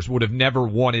fathers would have never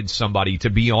wanted somebody to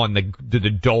be on the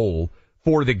dole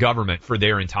for the government for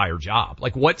their entire job.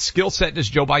 Like, what skill set does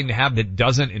Joe Biden have that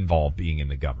doesn't involve being in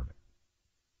the government?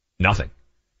 Nothing.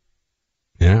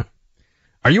 Yeah.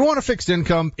 Are you on a fixed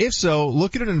income? If so,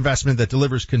 look at an investment that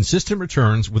delivers consistent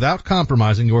returns without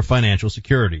compromising your financial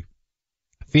security.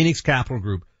 Phoenix Capital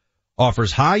Group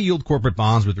offers high-yield corporate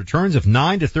bonds with returns of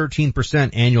 9 to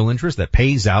 13% annual interest that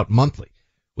pays out monthly.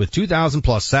 With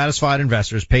 2,000-plus satisfied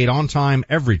investors paid on time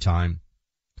every time,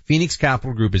 Phoenix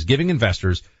Capital Group is giving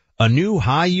investors a new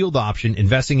high-yield option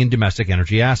investing in domestic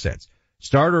energy assets.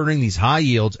 Start earning these high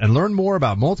yields and learn more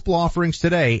about multiple offerings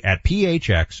today at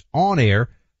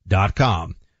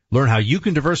phxonair.com. Learn how you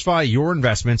can diversify your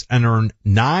investments and earn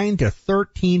 9 to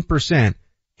 13%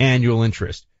 annual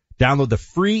interest. Download the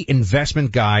free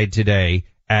investment guide today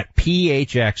at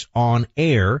PHX On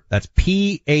Air. That's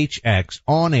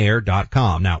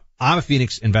PHXonair.com. Now, I'm a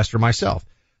Phoenix investor myself,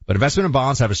 but investment in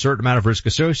bonds have a certain amount of risk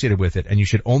associated with it, and you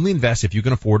should only invest if you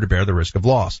can afford to bear the risk of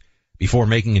loss. Before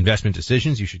making investment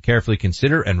decisions, you should carefully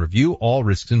consider and review all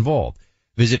risks involved.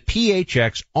 Visit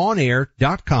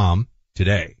phxonair.com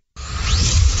today.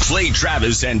 Clay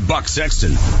Travis and Buck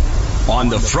Sexton on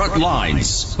the front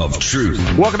lines of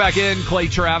truth. Welcome back in, Clay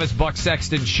Travis, Buck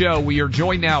Sexton Show. We are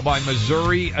joined now by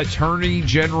Missouri Attorney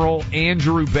General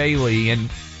Andrew Bailey,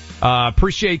 and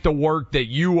appreciate the work that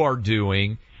you are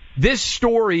doing. This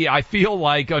story, I feel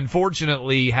like,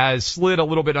 unfortunately, has slid a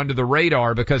little bit under the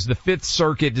radar because the Fifth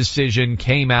Circuit decision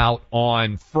came out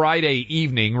on Friday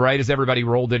evening, right as everybody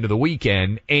rolled into the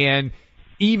weekend, and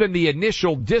even the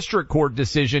initial district court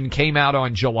decision came out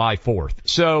on July 4th.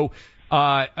 So,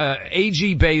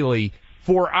 AG Bailey,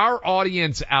 for our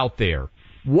audience out there,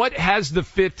 what has the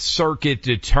Fifth Circuit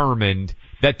determined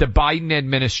that the Biden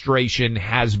administration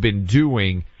has been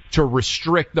doing to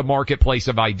restrict the marketplace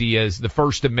of ideas, the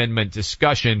First Amendment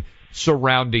discussion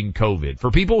surrounding COVID?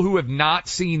 For people who have not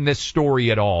seen this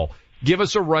story at all, give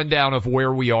us a rundown of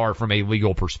where we are from a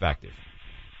legal perspective.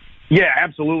 Yeah,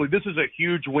 absolutely. This is a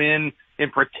huge win in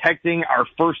protecting our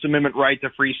First Amendment right to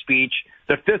free speech.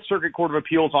 The Fifth Circuit Court of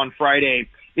Appeals on Friday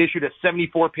issued a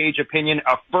 74-page opinion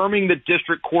affirming the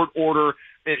district court order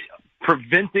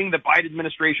preventing the Biden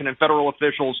administration and federal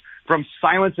officials from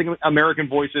silencing American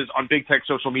voices on big tech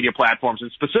social media platforms.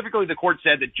 And specifically, the court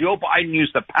said that Joe Biden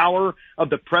used the power of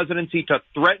the presidency to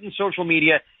threaten social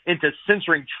media into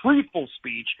censoring truthful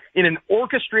speech in an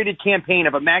orchestrated campaign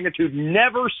of a magnitude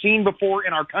never seen before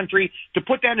in our country. To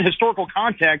put that in historical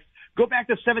context, go back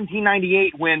to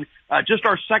 1798 when just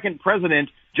our second president,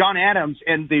 John Adams,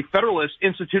 and the Federalists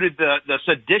instituted the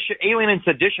Alien and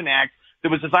Sedition Act that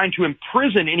was designed to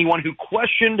imprison anyone who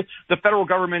questioned the federal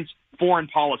government's foreign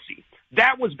policy.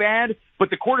 That was bad, but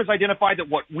the court has identified that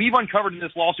what we've uncovered in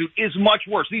this lawsuit is much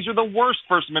worse. These are the worst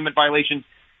First Amendment violations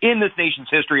in this nation's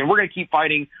history, and we're going to keep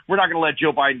fighting. We're not going to let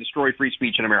Joe Biden destroy free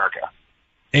speech in America.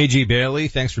 A.G. Bailey,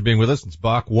 thanks for being with us. It's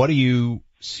Buck. What do you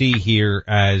see here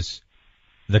as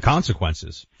the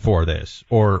consequences for this,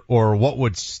 or what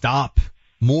would stop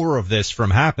more of this from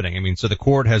happening? I mean, so the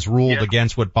court has ruled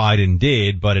against what Biden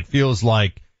did, but it feels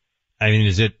like, I mean,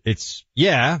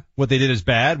 what they did is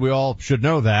bad. We all should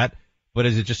know that, but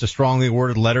is it just a strongly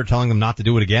worded letter telling them not to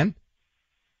do it again?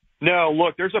 No,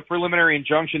 look, there's a preliminary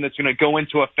injunction that's going to go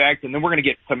into effect, and then we're going to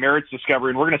get to merits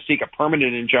discovery, and we're going to seek a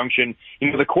permanent injunction.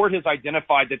 You know, the court has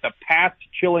identified that the past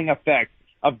chilling effect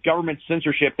of government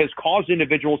censorship has caused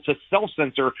individuals to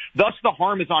self-censor. Thus, the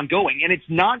harm is ongoing. And it's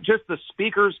not just the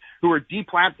speakers who are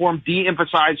deplatformed,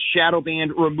 de-emphasized, shadow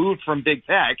banned, removed from big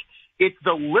tech. It's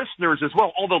the listeners as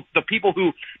well, all the people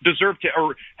who deserve to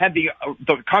or had the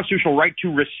constitutional right to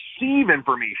receive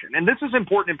information. And this is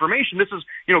important information. This is,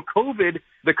 COVID.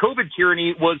 The COVID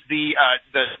tyranny was the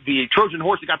Trojan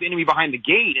horse that got the enemy behind the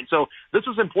gate. And so this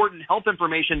is important health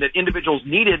information that individuals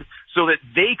needed so that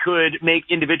they could make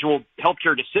individual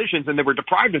healthcare decisions, and they were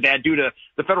deprived of that due to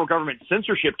the federal government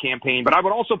censorship campaign. But I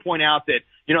would also point out that,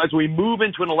 as we move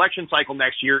into an election cycle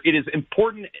next year, it is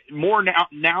important more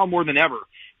now more than ever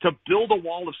to build a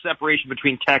wall of separation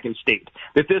between tech and state.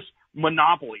 That this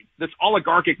monopoly, this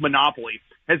oligarchic monopoly,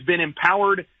 has been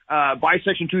empowered by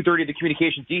Section 230 of the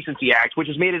Communications Decency Act, which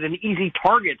has made it an easy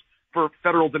target for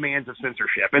federal demands of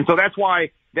censorship. And so that's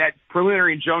why that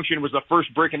preliminary injunction was the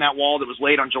first brick in that wall that was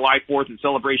laid on July 4th in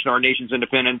celebration of our nation's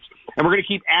independence. And we're going to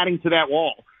keep adding to that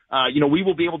wall. We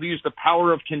will be able to use the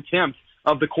power of contempt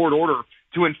of the court order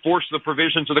to enforce the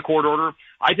provisions of the court order.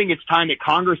 I think it's time that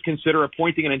Congress consider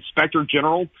appointing an inspector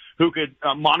general who could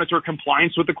monitor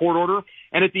compliance with the court order.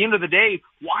 And at the end of the day,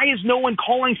 why is no one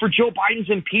calling for Joe Biden's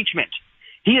impeachment?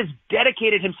 He has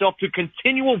dedicated himself to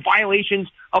continual violations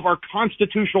of our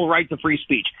constitutional right to free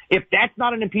speech. If that's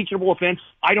not an impeachable offense,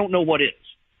 I don't know what is.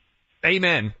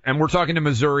 Amen. And we're talking to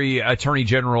Missouri Attorney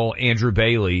General Andrew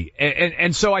Bailey.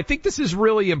 And so I think this is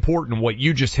really important, what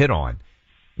you just hit on.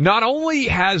 Not only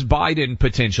has Biden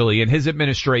potentially and his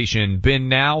administration been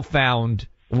now found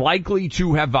likely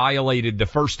to have violated the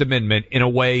First Amendment in a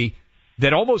way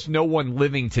that almost no one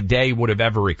living today would have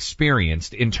ever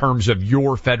experienced in terms of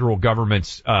your federal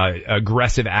government's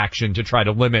aggressive action to try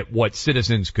to limit what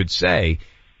citizens could say.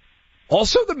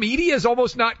 Also, the media is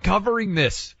almost not covering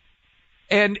this.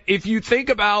 And if you think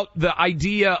about the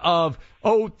idea of,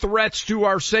 threats to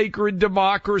our sacred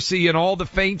democracy and all the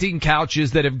fainting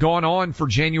couches that have gone on for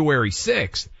January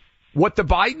 6th, what the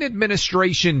Biden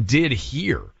administration did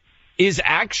here is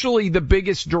actually the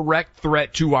biggest direct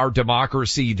threat to our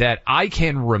democracy that I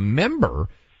can remember,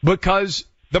 because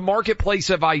the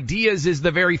marketplace of ideas is the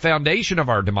very foundation of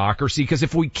our democracy. Because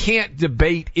if we can't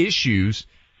debate issues,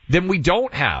 then we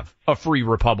don't have a free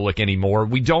republic anymore.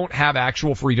 We don't have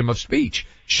actual freedom of speech.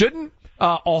 Shouldn't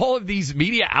all of these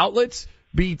media outlets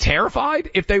be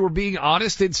terrified if they were being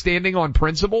honest and standing on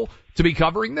principle to be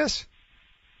covering this?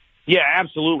 Yeah,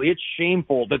 absolutely. It's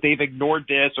shameful that they've ignored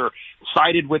this or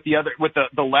sided with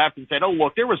the left and said, oh,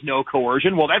 look, there was no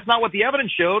coercion. Well, that's not what the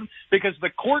evidence showed, because the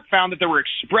court found that there were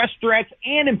express threats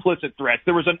and implicit threats.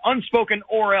 There was an unspoken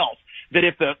or else, that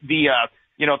if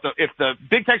the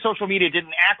big tech social media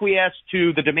didn't acquiesce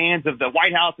to the demands of the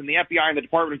White House and the FBI and the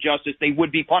Department of Justice, they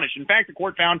would be punished. In fact, the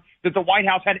court found that the White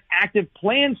House had active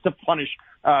plans to punish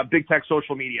big tech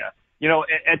social media. You know,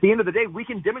 at the end of the day, we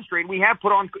can demonstrate, and we have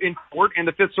put on in court, and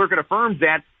the Fifth Circuit affirms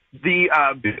that the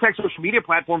big tech social media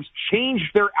platforms changed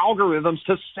their algorithms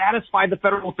to satisfy the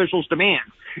federal officials'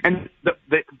 demands. And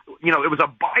it was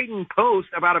a Biden post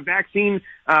about a vaccine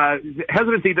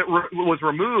hesitancy that was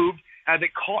removed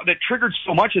that triggered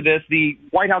so much of this. The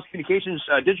White House Communications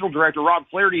Digital Director, Rob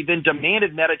Flaherty, then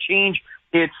demanded Meta change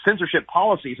its censorship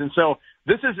policies. And so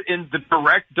this is in the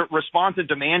direct responsive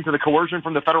demand to the coercion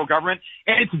from the federal government,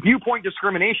 and it's viewpoint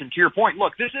discrimination. To your point,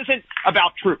 look, this isn't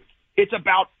about truth. It's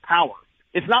about power.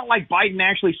 It's not like Biden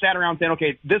actually sat around saying,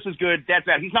 okay, this is good, that's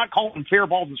bad. He's not calling fair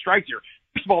balls and strikes here.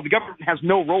 First of all, the government has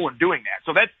no role in doing that.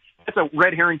 So that's a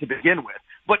red herring to begin with.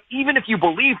 But even if you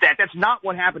believe that, that's not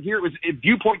what happened here. It was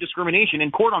viewpoint discrimination.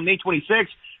 In court on May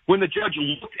 26th, when the judge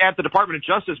looked at the Department of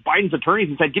Justice, Biden's attorneys,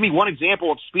 and said, give me one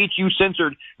example of speech you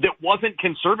censored that wasn't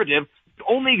conservative, the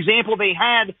only example they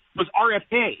had was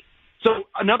RFK. So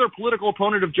another political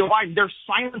opponent of Joe Biden, they're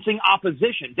silencing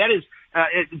opposition. That is,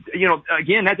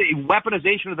 again, that's a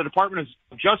weaponization of the Department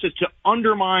of Justice to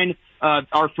undermine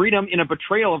our freedom in a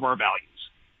betrayal of our values.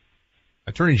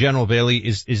 Attorney General Bailey,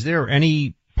 is there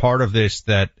any part of this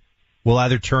that will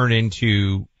either turn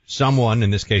into someone, in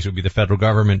this case it would be the federal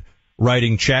government,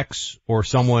 writing checks, or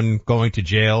someone going to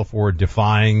jail for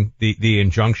defying the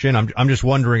injunction? I'm just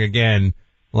wondering again,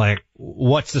 like,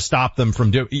 what's to stop them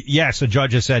from doing? Yes, a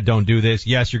judge has said don't do this.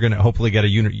 Yes, you're going to hopefully get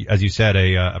as you said,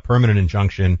 a permanent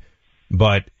injunction.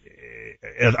 But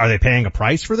are they paying a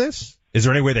price for this? Is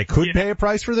there any way they could pay a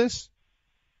price for this?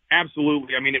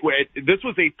 Absolutely. I mean, this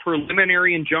was a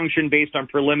preliminary injunction based on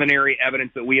preliminary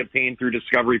evidence that we obtained through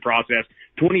discovery process.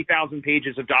 20,000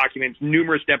 pages of documents,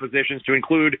 numerous depositions to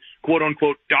include, quote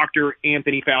unquote, Dr.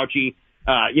 Anthony Fauci.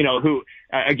 Who,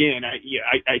 again,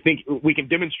 I think we can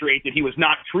demonstrate that he was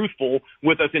not truthful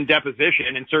with us in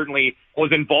deposition and certainly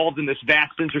was involved in this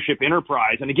vast censorship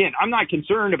enterprise. And again, I'm not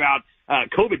concerned about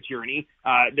COVID tyranny.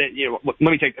 Let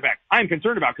me take that back. I'm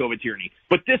concerned about COVID tyranny,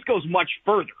 but this goes much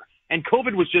further. And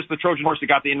COVID was just the Trojan horse that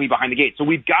got the enemy behind the gate. So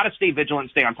we've got to stay vigilant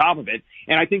and stay on top of it.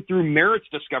 And I think through merits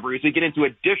discovery, as we get into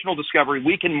additional discovery,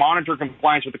 we can monitor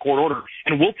compliance with the court order.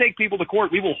 And we'll take people to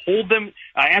court. We will hold them,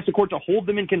 ask the court to hold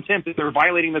them in contempt if they're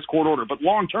violating this court order. But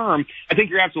long term, I think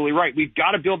you're absolutely right. We've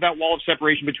got to build that wall of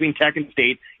separation between tech and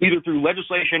state, either through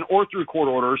legislation or through court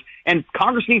orders. And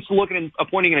Congress needs to look at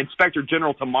appointing an inspector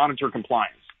general to monitor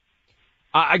compliance.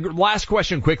 Last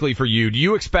question quickly for you. Do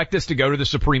you expect this to go to the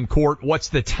Supreme Court? What's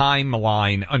the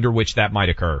timeline under which that might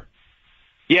occur?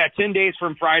 Yeah, 10 days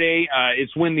from Friday is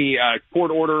when the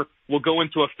court order will go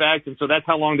into effect, and so that's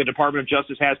how long the Department of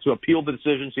Justice has to appeal the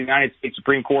decision to the United States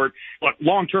Supreme Court. Look,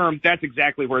 long term, that's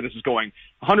exactly where this is going.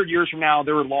 100 years from now,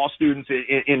 there are law students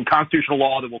in constitutional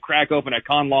law that will crack open a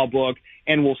con law book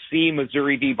and will see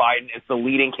Missouri v. Biden as the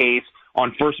leading case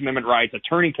on First Amendment rights, a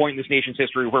turning point in this nation's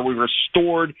history where we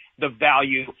restored the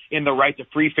value in the right to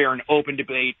free, fair, and open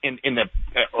debate in the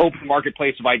open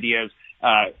marketplace of ideas,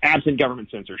 absent government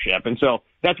censorship. And so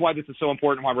that's why this is so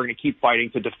important, why we're going to keep fighting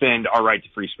to defend our right to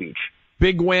free speech.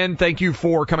 Big win. Thank you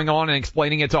for coming on and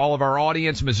explaining it to all of our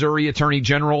audience. Missouri Attorney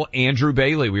General Andrew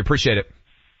Bailey. We appreciate it.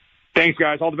 Thanks,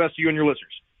 guys. All the best to you and your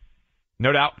listeners.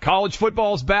 No doubt. College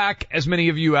football's back, as many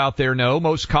of you out there know.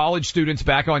 Most college students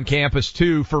back on campus,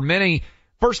 too. For many,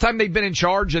 first time they've been in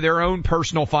charge of their own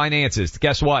personal finances.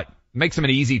 Guess what? Makes them an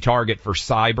easy target for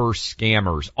cyber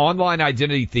scammers. Online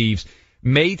identity thieves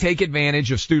may take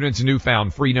advantage of students'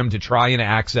 newfound freedom to try and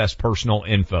access personal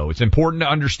info. It's important to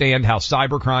understand how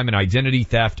cybercrime and identity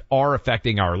theft are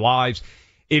affecting our lives.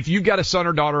 If you've got a son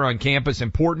or daughter on campus,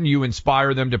 important you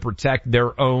inspire them to protect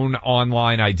their own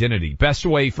online identity. Best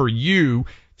way for you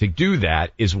to do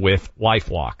that is with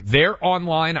LifeLock. Their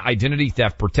online identity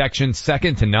theft protection,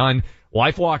 second to none.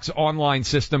 LifeLock's online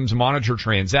systems monitor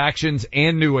transactions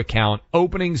and new account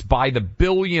openings by the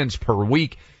billions per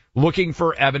week, looking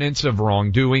for evidence of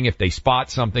wrongdoing. If they spot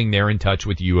something, they're in touch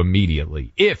with you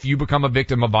immediately. If you become a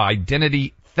victim of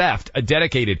identity theft, a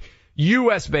dedicated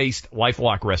U.S.-based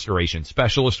LifeLock restoration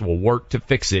specialist will work to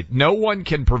fix it. No one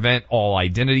can prevent all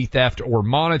identity theft or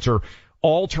monitor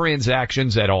all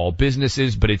transactions at all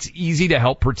businesses, but it's easy to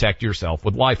help protect yourself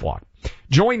with LifeLock.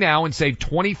 Join now and save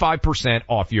 25%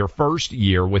 off your first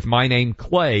year with my name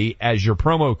Clay as your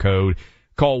promo code.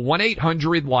 Call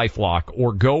 1-800-LifeLock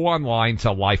or go online to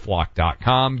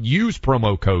LifeLock.com. Use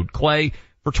promo code Clay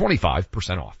for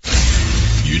 25% off.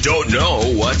 You don't know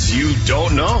what you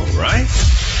don't know, right?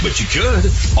 But you could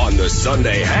on the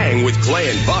Sunday Hang with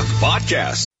Clay and Buck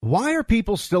podcast. Why are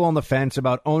people still on the fence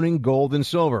about owning gold and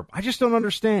silver? I just don't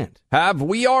understand. Have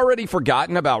we already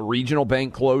forgotten about regional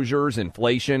bank closures,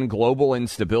 inflation, global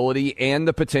instability, and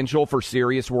the potential for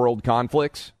serious world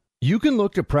conflicts? You can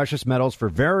look to precious metals for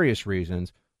various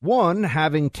reasons. 1,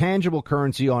 having tangible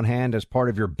currency on hand as part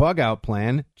of your bug-out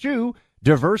plan. 2,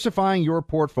 diversifying your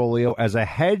portfolio as a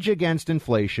hedge against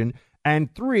inflation.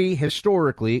 And 3,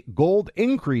 historically, gold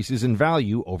increases in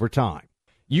value over time.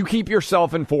 You keep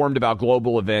yourself informed about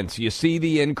global events. You see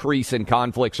the increase in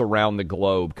conflicts around the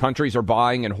globe. Countries are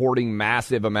buying and hoarding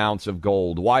massive amounts of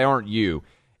gold. Why aren't you?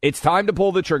 It's time to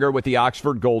pull the trigger with the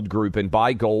Oxford Gold Group and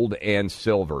buy gold and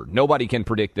silver. Nobody can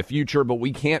predict the future, but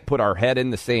we can't put our head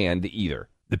in the sand either.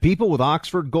 The people with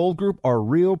Oxford Gold Group are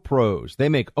real pros. They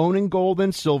make owning gold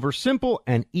and silver simple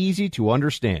and easy to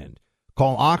understand.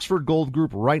 Call Oxford Gold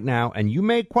Group right now, and you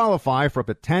may qualify for up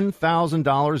to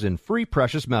 $10,000 in free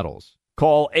precious metals.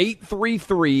 Call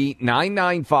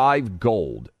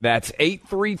 833-995-GOLD. That's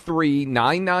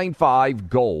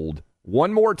 833-995-GOLD.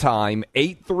 One more time,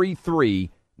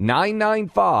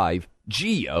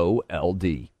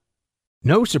 833-995-GOLD.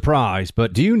 No surprise,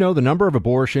 but do you know the number of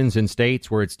abortions in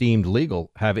states where it's deemed legal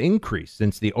have increased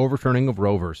since the overturning of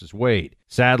Roe v. Wade?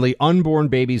 Sadly, unborn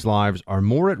babies' lives are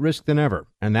more at risk than ever,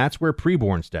 and that's where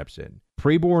Preborn steps in.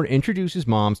 Preborn introduces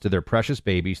moms to their precious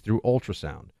babies through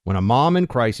ultrasound. When a mom in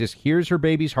crisis hears her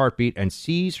baby's heartbeat and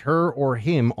sees her or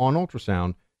him on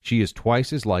ultrasound, she is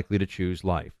twice as likely to choose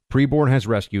life. Preborn has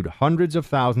rescued hundreds of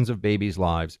thousands of babies'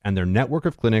 lives, and their network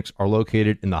of clinics are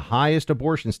located in the highest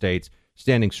abortion states,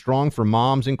 standing strong for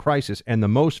moms in crisis and the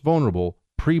most vulnerable,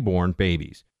 preborn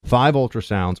babies. 5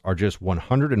 ultrasounds are just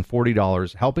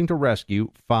 $140, helping to rescue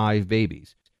 5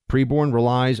 babies. Preborn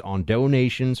relies on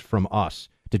donations from us.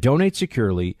 To donate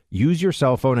securely, use your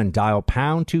cell phone and dial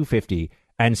pound 250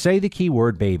 and say the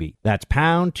keyword baby. That's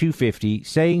pound 250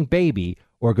 saying baby,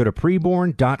 or go to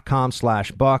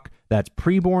preborn.com/buck. That's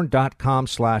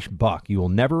preborn.com/buck. You will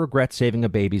never regret saving a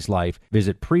baby's life.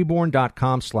 Visit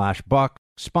preborn.com/buck.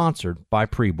 Sponsored by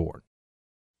Preborn.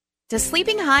 Does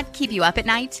sleeping hot keep you up at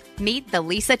night? Meet the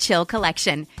Lisa Chill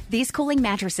Collection. These cooling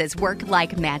mattresses work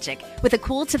like magic with a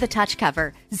cool-to-the-touch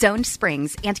cover, zoned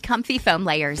springs, and comfy foam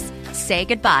layers. Say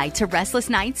goodbye to restless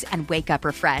nights and wake up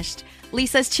refreshed.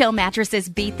 Lisa's Chill mattresses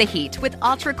beat the heat with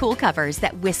ultra-cool covers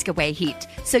that whisk away heat,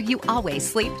 so you always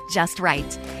sleep just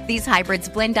right. These hybrids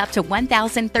blend up to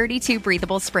 1,032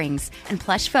 breathable springs and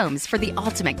plush foams for the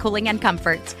ultimate cooling and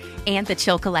comfort. And the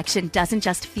Chill Collection doesn't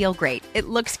just feel great, it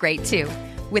looks great too,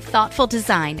 with thoughtful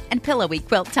design and pillowy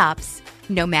quilt tops.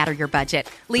 No matter your budget,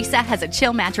 Lisa has a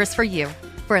Chill mattress for you.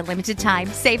 For a limited time,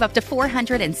 save up to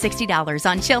 $460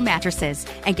 on Chill mattresses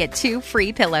and get 2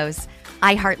 free pillows.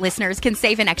 iHeart listeners can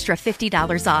save an extra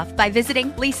 $50 off by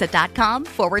visiting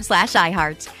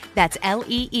lisa.com/iHeart. That's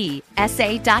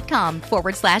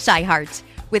LEESA.com/iHeart.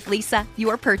 With Lisa,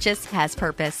 your purchase has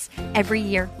purpose. Every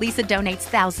year, Lisa donates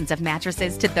thousands of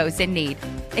mattresses to those in need.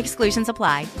 Exclusions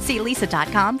apply. See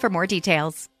lisa.com for more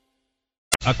details.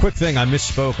 A quick thing, I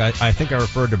misspoke. I think I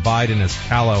referred to Biden as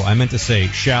callow. I meant to say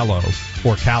shallow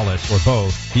or callous or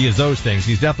both. He is those things.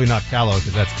 He's definitely not callow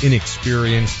because that's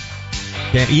inexperienced.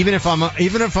 Even if I'm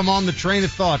on the train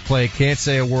of thought, Clay, can't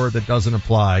say a word that doesn't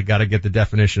apply. Got to get the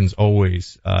definitions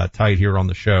always tight here on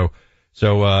the show.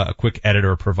 So a quick edit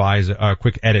or proviso,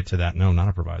 quick edit to that. No, not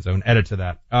a proviso, an edit to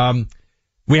that.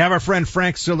 We have our friend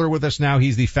Frank Siller with us now.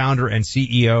 He's the founder and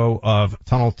CEO of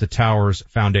Tunnel to Towers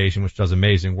Foundation, which does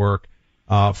amazing work.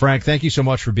 Frank, thank you so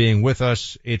much for being with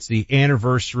us. It's the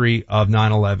anniversary of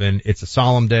 9/11. It's a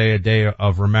solemn day, a day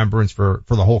of remembrance for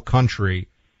the whole country.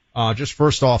 Just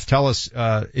first off, tell us,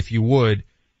 if you would,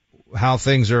 how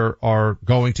things are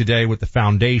going today with the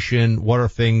foundation. What are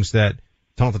things that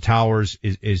Tunnel to Towers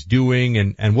is doing,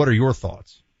 and what are your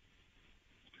thoughts?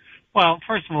 Well,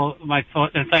 first of all, my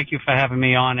thought, and thank you for having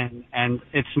me on, and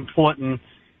it's important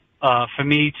for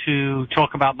me to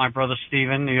talk about my brother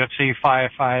Stephen, New York City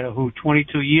firefighter, who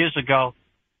 22 years ago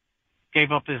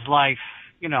gave up his life,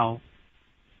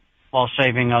 while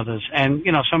saving others. And,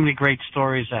 so many great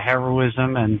stories of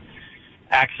heroism and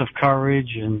acts of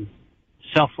courage and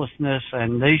selflessness,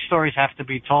 and these stories have to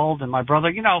be told. And my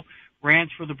brother, ran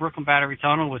through the Brooklyn Battery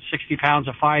Tunnel with 60 pounds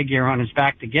of fire gear on his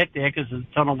back to get there because the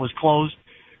tunnel was closed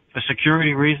for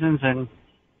security reasons, and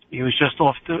he was just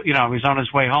off to, he was on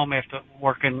his way home after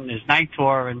working his night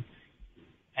tour, and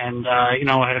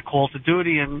had a call to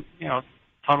duty, and,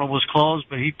 tunnel was closed,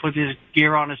 but he put his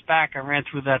gear on his back and ran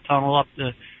through that tunnel up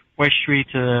the West Street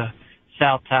to the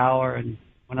South Tower and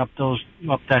went up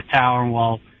that tower, and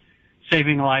while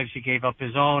saving lives, he gave up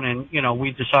his own. And,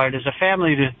 we decided as a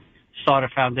family to start a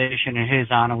foundation in his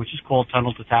honor, which is called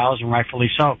Tunnel to Towers, and rightfully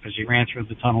so, because he ran through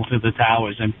the tunnel to the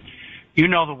towers. And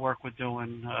the work we're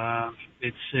doing.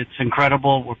 It's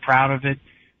incredible. We're proud of it.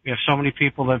 We have so many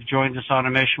people that have joined us on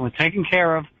a mission. We're taking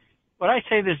care of what I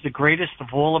say is the greatest of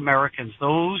all Americans,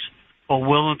 those who are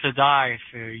willing to die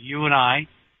for you and I,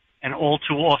 and all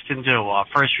too often do. Our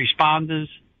first responders,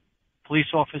 police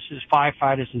officers,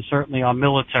 firefighters, and certainly our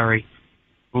military,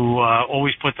 who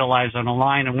always put their lives on the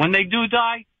line. And when they do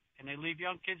die, and they leave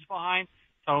young kids behind,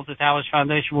 Tunnel to Towers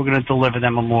Foundation, we're going to deliver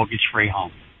them a mortgage-free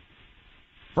home.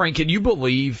 Frank, can you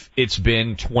believe it's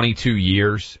been 22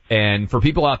 years? And for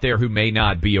people out there who may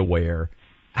not be aware,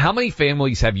 how many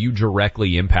families have you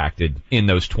directly impacted in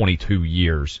those 22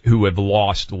 years who have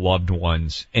lost loved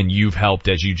ones, and you've helped,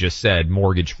 as you just said,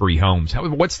 mortgage-free homes?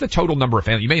 What's the total number of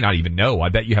families? You may not even know. I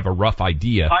bet you have a rough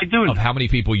idea of how many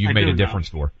people you've made a difference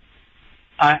for.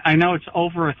 I know it's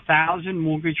over 1,000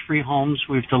 mortgage-free homes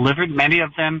we've delivered. Many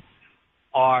of them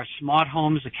are smart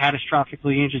homes, the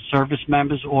catastrophically injured service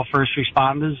members or first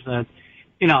responders that,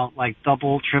 like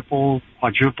double, triple,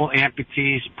 quadruple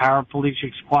amputees,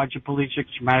 paraplegics, quadriplegics,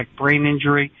 traumatic brain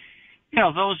injury.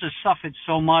 Those have suffered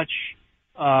so much.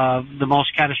 The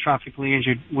most catastrophically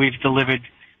injured, we've delivered,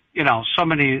 so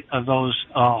many of those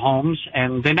homes,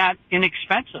 and they're not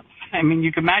inexpensive. I mean,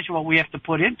 you can imagine what we have to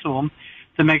put into them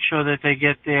to make sure that they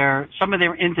get some of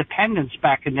their independence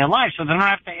back in their lives, so they don't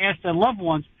have to ask their loved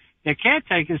ones, their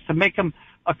caretakers, to make them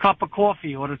a cup of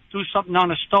coffee or to do something on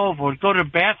the stove or to go to the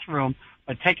bathroom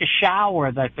or take a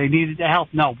shower that they needed to help.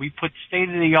 No, we put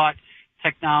state-of-the-art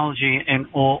technology in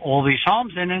all these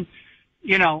homes. And then,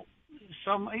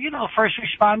 first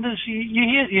responders,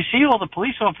 you see all the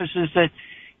police officers that,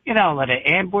 that are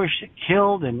ambushed,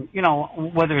 killed, and,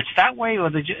 whether it's that way or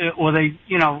they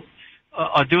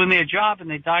are doing their job and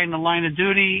they die in the line of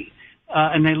duty,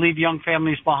 and they leave young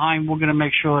families behind. We're going to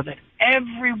make sure that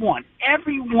everyone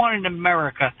in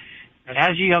America that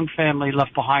has a young family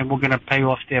left behind, we're going to pay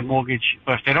off their mortgage.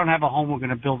 Or if they don't have a home, we're going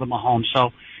to build them a home.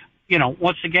 So,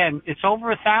 once again, it's over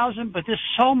 1,000, but there's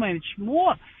so much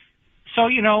more. So,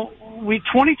 we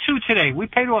 22 today. We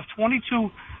paid off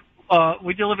 22.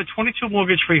 We delivered 22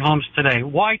 mortgage-free homes today.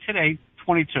 Why today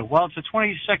 22? Well, it's the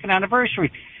 22nd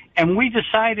anniversary, and we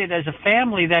decided as a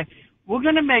family that we're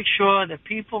going to make sure that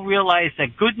people realize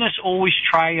that goodness always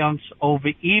triumphs over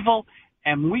evil.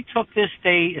 And we took this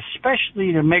day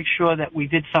especially to make sure that we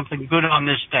did something good on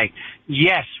this day.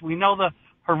 Yes, we know the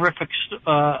horrific,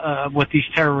 what these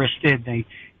terrorists did.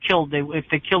 If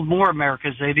they killed more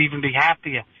Americans, they'd even be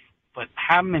happier. But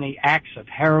how many acts of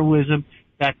heroism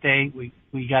that day?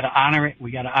 We got to honor it.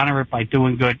 We got to honor it by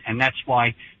doing good. And that's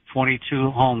why 22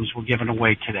 homes were given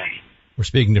away today. We're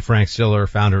speaking to Frank Siller,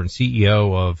 founder and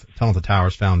CEO of Tunnel to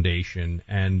Towers Foundation.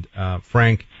 And,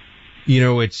 Frank,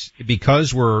 it's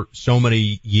because we're so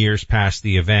many years past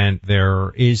the event,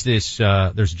 there is there's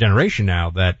a generation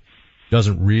now that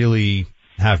doesn't really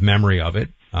have memory of it,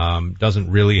 doesn't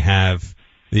really have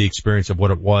the experience of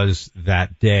what it was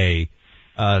that day.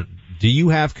 Do you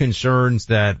have concerns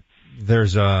that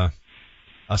there's a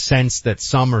sense that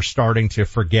some are starting to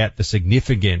forget the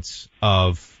significance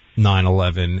of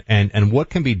 9/11 and what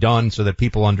can be done so that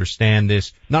people understand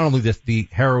this, not only the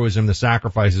heroism, the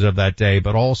sacrifices of that day,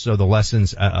 but also the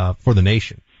lessons for the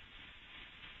nation?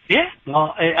 Yeah,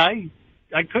 well, I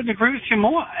couldn't agree with you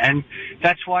more, and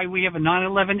that's why we have a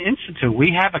 9/11 Institute.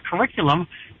 We have a curriculum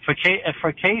for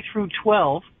K through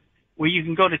 12 where you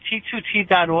can go to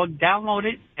t2t.org, download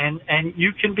it, and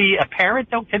you can be a parent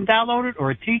that can download it,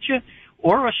 or a teacher,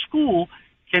 or a school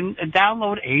can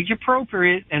download age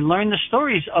appropriate and learn the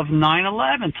stories of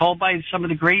 9/11 told by some of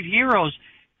the great heroes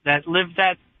that lived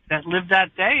that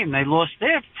day, and they lost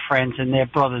their friends and their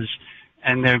brothers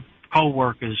and their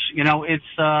co-workers.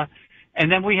 And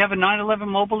then we have a 9/11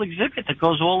 mobile exhibit that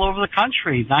goes all over the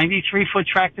country, 93-foot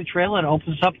tractor trailer that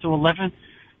opens up to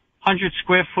 1,100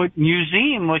 square foot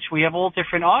museum, which we have all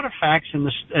different artifacts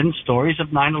and stories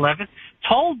of 9/11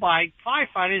 told by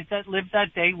firefighters that lived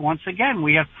that day. Once again,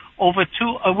 we have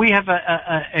we have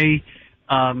a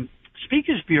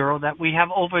speakers bureau that we have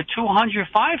over 200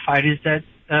 firefighters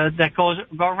that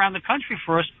go around the country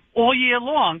for us all year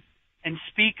long and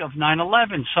speak of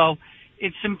 9/11. So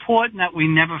it's important that we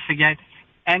never forget,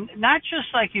 and not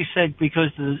just like you said,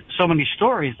 because there's so many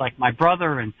stories like my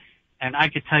brother and And I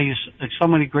could tell you so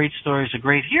many great stories of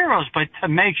great heroes, but to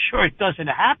make sure it doesn't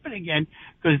happen again,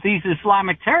 because these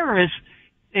Islamic terrorists,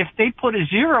 if they put a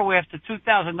zero after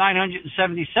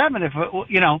 2,977, if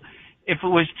it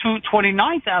was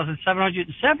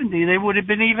 29,770, they would have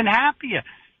been even happier.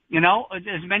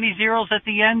 As many zeros at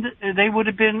the end, they would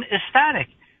have been ecstatic.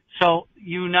 So,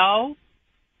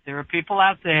 there are people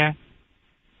out there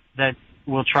that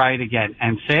will try it again.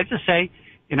 And sad to say,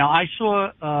 I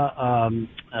saw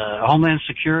Homeland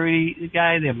Security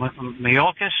guy, the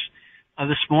Mayorkas,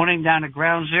 this morning down at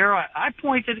Ground Zero. I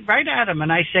pointed right at him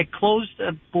and I said, close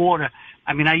the border.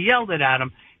 I yelled it at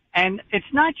him. And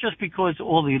it's not just because of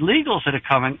all the illegals that are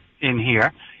coming in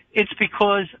here. It's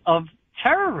because of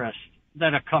terrorists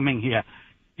that are coming here.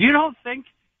 You don't think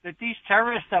that these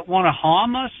terrorists that want to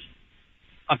harm us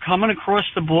are coming across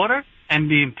the border and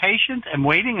being patient and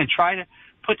waiting and try to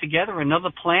put together another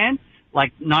plan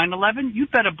like 9/11? You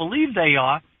better believe they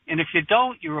are. And if you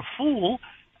don't, you're a fool.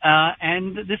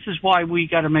 And this is why we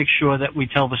got to make sure that we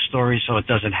tell the story so it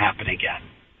doesn't happen again.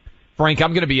 Frank,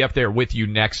 I'm going to be up there with you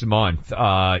next month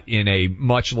in a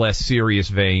much less serious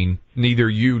vein. Neither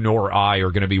you nor I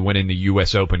are going to be winning the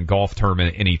U.S. Open golf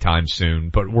tournament anytime soon,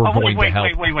 but we're going to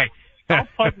help. Wait. Don't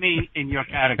put me in your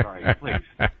category, please.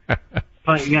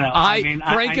 But,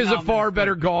 Frank is a far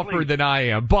better golfer than I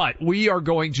am, but we are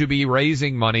going to be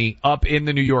raising money up in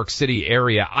the New York City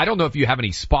area. I don't know if you have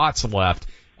any spots left,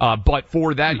 but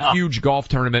for that huge golf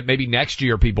tournament, maybe next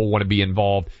year people want to be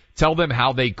involved. Tell them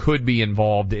how they could be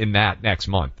involved in that next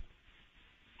month.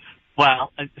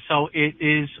 Well, so it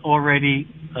is already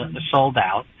sold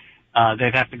out.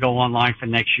 They'd have to go online for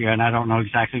next year, and I don't know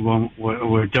exactly when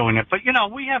we're doing it. But,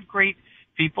 we have great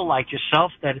people like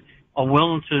yourself that are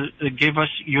willing to give us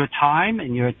your time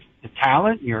and your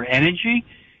talent, your energy,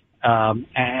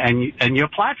 and your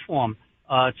platform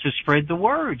to spread the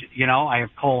word. I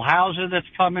have Cole Hauser that's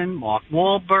coming, Mark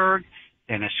Wahlberg,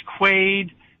 Dennis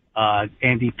Quaid,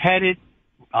 Andy Pettit,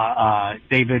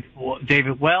 David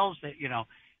Wells.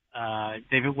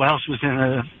 David Wells was in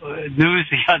the news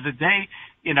the other day.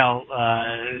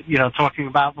 Talking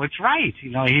about what's right.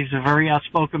 He's a very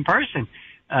outspoken person.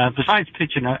 Besides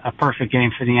pitching a perfect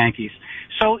game for the Yankees.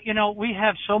 So, we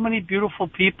have so many beautiful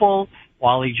people.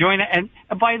 Wally Joyner. And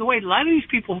by the way, a lot of these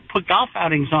people put golf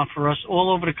outings on for us all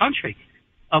over the country.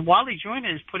 Wally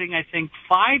Joyner is putting, I think,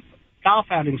 5 golf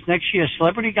outings next year,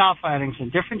 celebrity golf outings in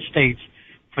different states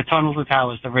for Tunnel to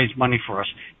Towers to raise money for us.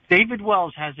 David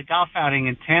Wells has a golf outing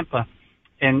in Tampa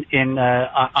in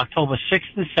October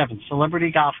 6th and 7th,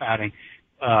 celebrity golf outing.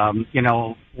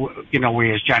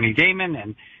 Where is Johnny Damon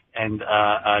and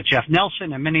Jeff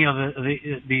Nelson and many other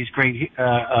these great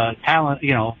talent,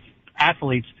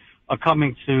 athletes are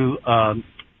coming to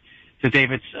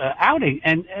David's outing,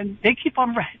 and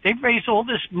they've raised all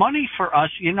this money for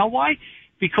us. You know why?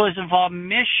 Because of our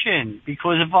mission.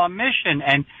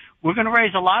 And we're going to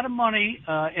raise a lot of money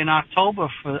in October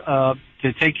for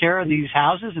to take care of these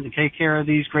houses and to take care of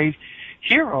these great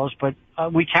heroes. But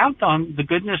we count on the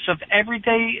goodness of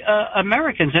everyday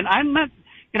Americans. And I'm not.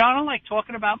 I don't like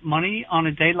talking about money on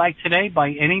a day like today by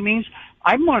any means.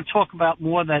 I want to talk about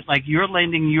more that, like, you're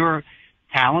lending your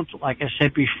talent, like I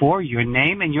said before, your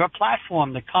name and your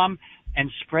platform to come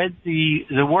and spread the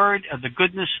word of the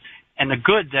goodness and the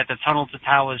good that the Tunnel to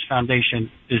Towers Foundation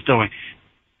is doing.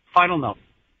 Final note.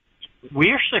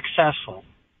 We're successful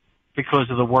because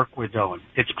of the work we're doing.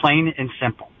 It's plain and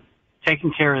simple.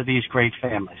 Taking care of these great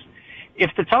families.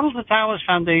 If the Tunnel to Towers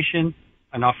Foundation,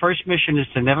 and our first mission is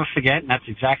to never forget, and that's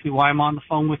exactly why I'm on the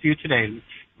phone with you today.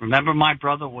 Remember my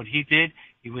brother, what he did?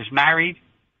 He was married,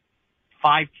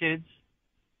 5 kids,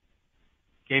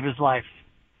 gave his life.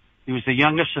 He was the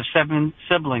youngest of 7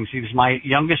 siblings. He was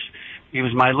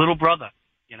my little brother,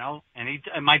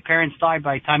 and my parents died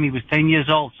by the time he was 10 years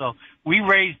old, so we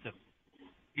raised him.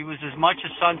 He was as much a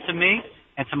son to me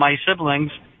and to my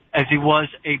siblings as he was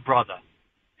a brother.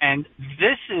 And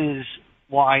this is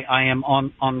why I am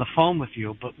on the phone with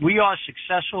you, but we are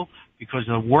successful because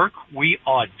of the work we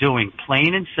are doing,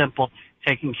 plain and simple,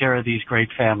 taking care of these great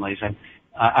families. And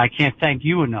I can't thank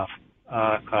you enough,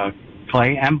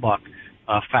 Clay and Buck,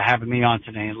 for having me on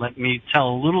today. And let me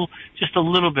tell just a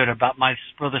little bit about my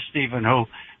brother Stephen, who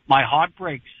my heart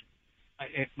breaks.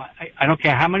 I don't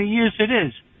care how many years it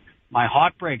is. My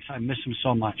heart breaks. I miss him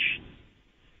so much.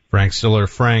 Frank Stiller.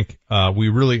 Frank, we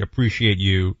really appreciate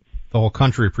you. The whole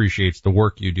country appreciates the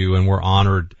work you do, and we're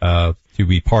honored to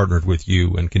be partnered with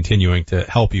you and continuing to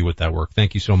help you with that work.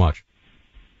 Thank you so much.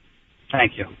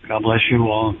 Thank you. God bless you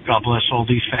all. God bless all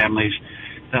these families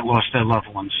that lost their loved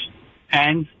ones.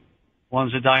 And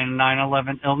ones that died in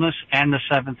 9/11 illness, and the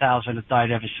 7,000 that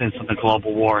died ever since in the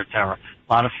global war of terror.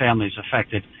 A lot of families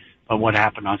affected by what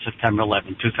happened on September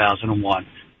 11, 2001.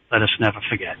 Let us never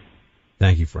forget.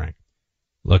 Thank you, Frank.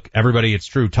 Look, everybody, it's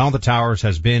true. Tunnel to Towers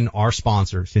has been our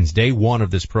sponsor since day one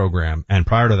of this program, and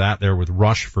prior to that, they're with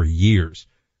Rush for years.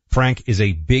 Frank is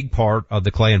a big part of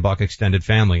the Clay and Buck extended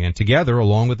family, and together,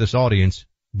 along with this audience,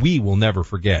 we will never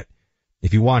forget.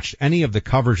 If you watched any of the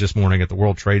coverage this morning at the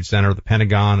World Trade Center, the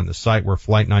Pentagon, and the site where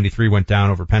Flight 93 went down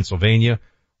over Pennsylvania,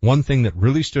 one thing that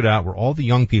really stood out were all the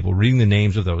young people reading the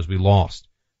names of those we lost.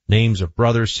 Names of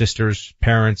brothers, sisters,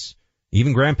 parents,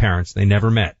 even grandparents they never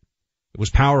met. It was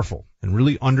powerful and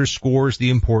really underscores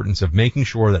the importance of making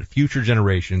sure that future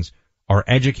generations are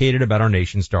educated about our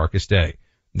nation's darkest day.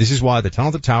 This is why the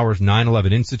Tunnel to Towers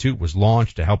 9/11 Institute was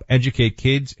launched to help educate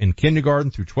kids in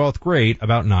kindergarten through 12th grade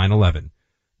about 9/11.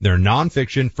 Their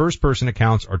nonfiction first-person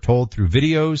accounts are told through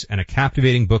videos and a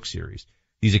captivating book series.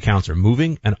 These accounts are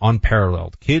moving and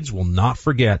unparalleled. Kids will not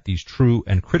forget these true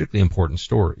and critically important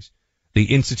stories. The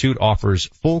Institute offers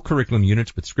full curriculum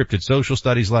units with scripted social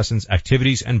studies lessons,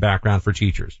 activities, and background for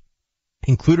teachers.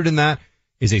 Included in that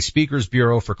is a speakers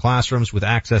bureau for classrooms with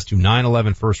access to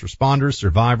 9/11 first responders,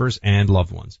 survivors, and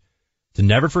loved ones. To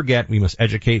never forget, we must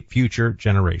educate future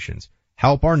generations.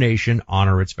 Help our nation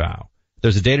honor its vow.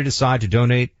 There's a day to decide to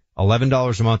donate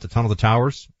 $11 a month to Tunnel to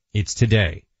Towers. It's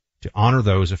today to honor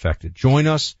those affected. Join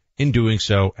us in doing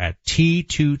so at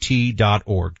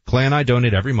T2T.org. Clay and I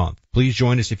donate every month. Please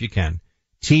join us if you can.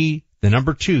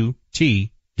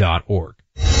 T2T.org.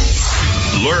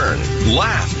 Learn,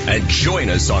 laugh, and join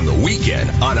us on the weekend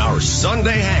on our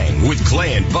Sunday Hang with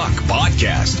Clay and Buck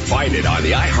podcast. Find it on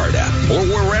the iHeart app or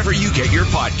wherever you get your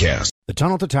podcasts. The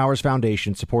Tunnel to Towers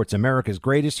Foundation supports America's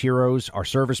greatest heroes, our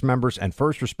service members and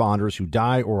first responders who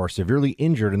die or are severely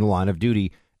injured in the line of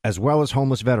duty, as well as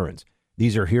homeless veterans.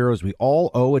 These are heroes we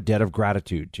all owe a debt of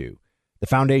gratitude to. The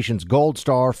Foundation's Gold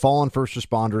Star, Fallen First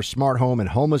Responders, Smart Home, and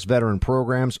Homeless Veteran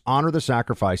programs honor the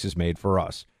sacrifices made for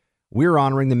us. We're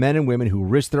honoring the men and women who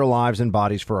risked their lives and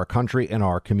bodies for our country and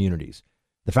our communities.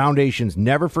 The Foundation's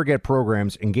Never Forget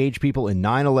programs engage people in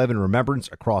 9/11 remembrance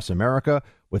across America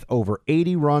with over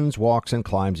 80 runs, walks, and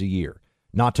climbs a year.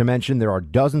 Not to mention there are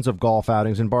dozens of golf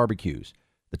outings and barbecues.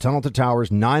 The Tunnel to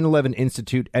Towers 9/11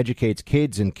 Institute educates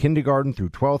kids in kindergarten through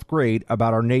 12th grade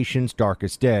about our nation's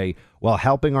darkest day while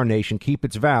helping our nation keep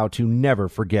its vow to never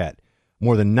forget.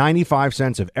 More than 95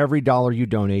 cents of every dollar you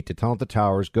donate to Tunnel to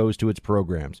Towers goes to its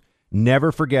programs.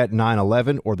 Never forget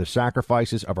 9/11 or the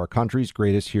sacrifices of our country's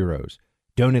greatest heroes.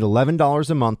 Donate $11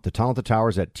 a month to Tunnel to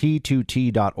Towers at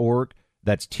T2T.org.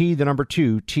 That's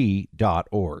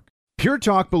T2T.org. Pure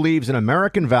Talk believes in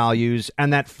American values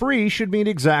and that free should mean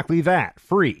exactly that,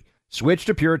 free. Switch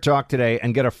to Pure Talk today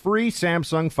and get a free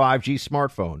Samsung 5G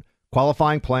smartphone.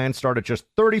 Qualifying plans start at just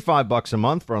 $35 a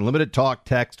month for unlimited talk,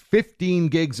 text, 15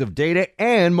 gigs of data,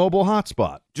 and mobile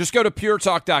hotspot. Just go to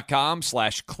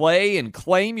puretalk.com/Clay and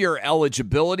claim your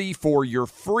eligibility for your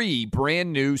free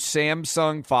brand new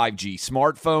Samsung 5G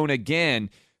smartphone. Again,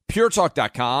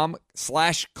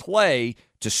 puretalk.com/Clay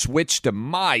to switch to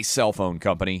my cell phone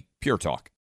company, Pure Talk.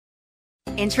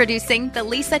 Introducing the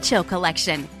Lisa Chill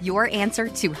Collection, your answer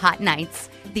to hot nights.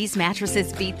 These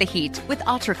mattresses beat the heat with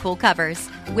ultra-cool covers,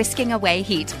 whisking away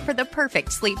heat for the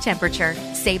perfect sleep temperature.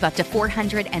 Save up to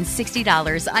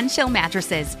 $460 on Chill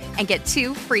mattresses and get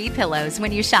 2 free pillows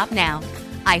when you shop now.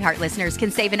 iHeart listeners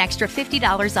can save an extra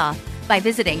 $50 off by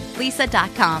visiting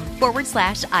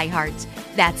lisa.com/iHeart.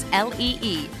 That's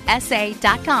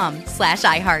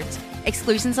LEESA.com/iHeart.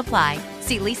 Exclusions apply.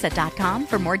 See lisa.com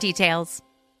for more details.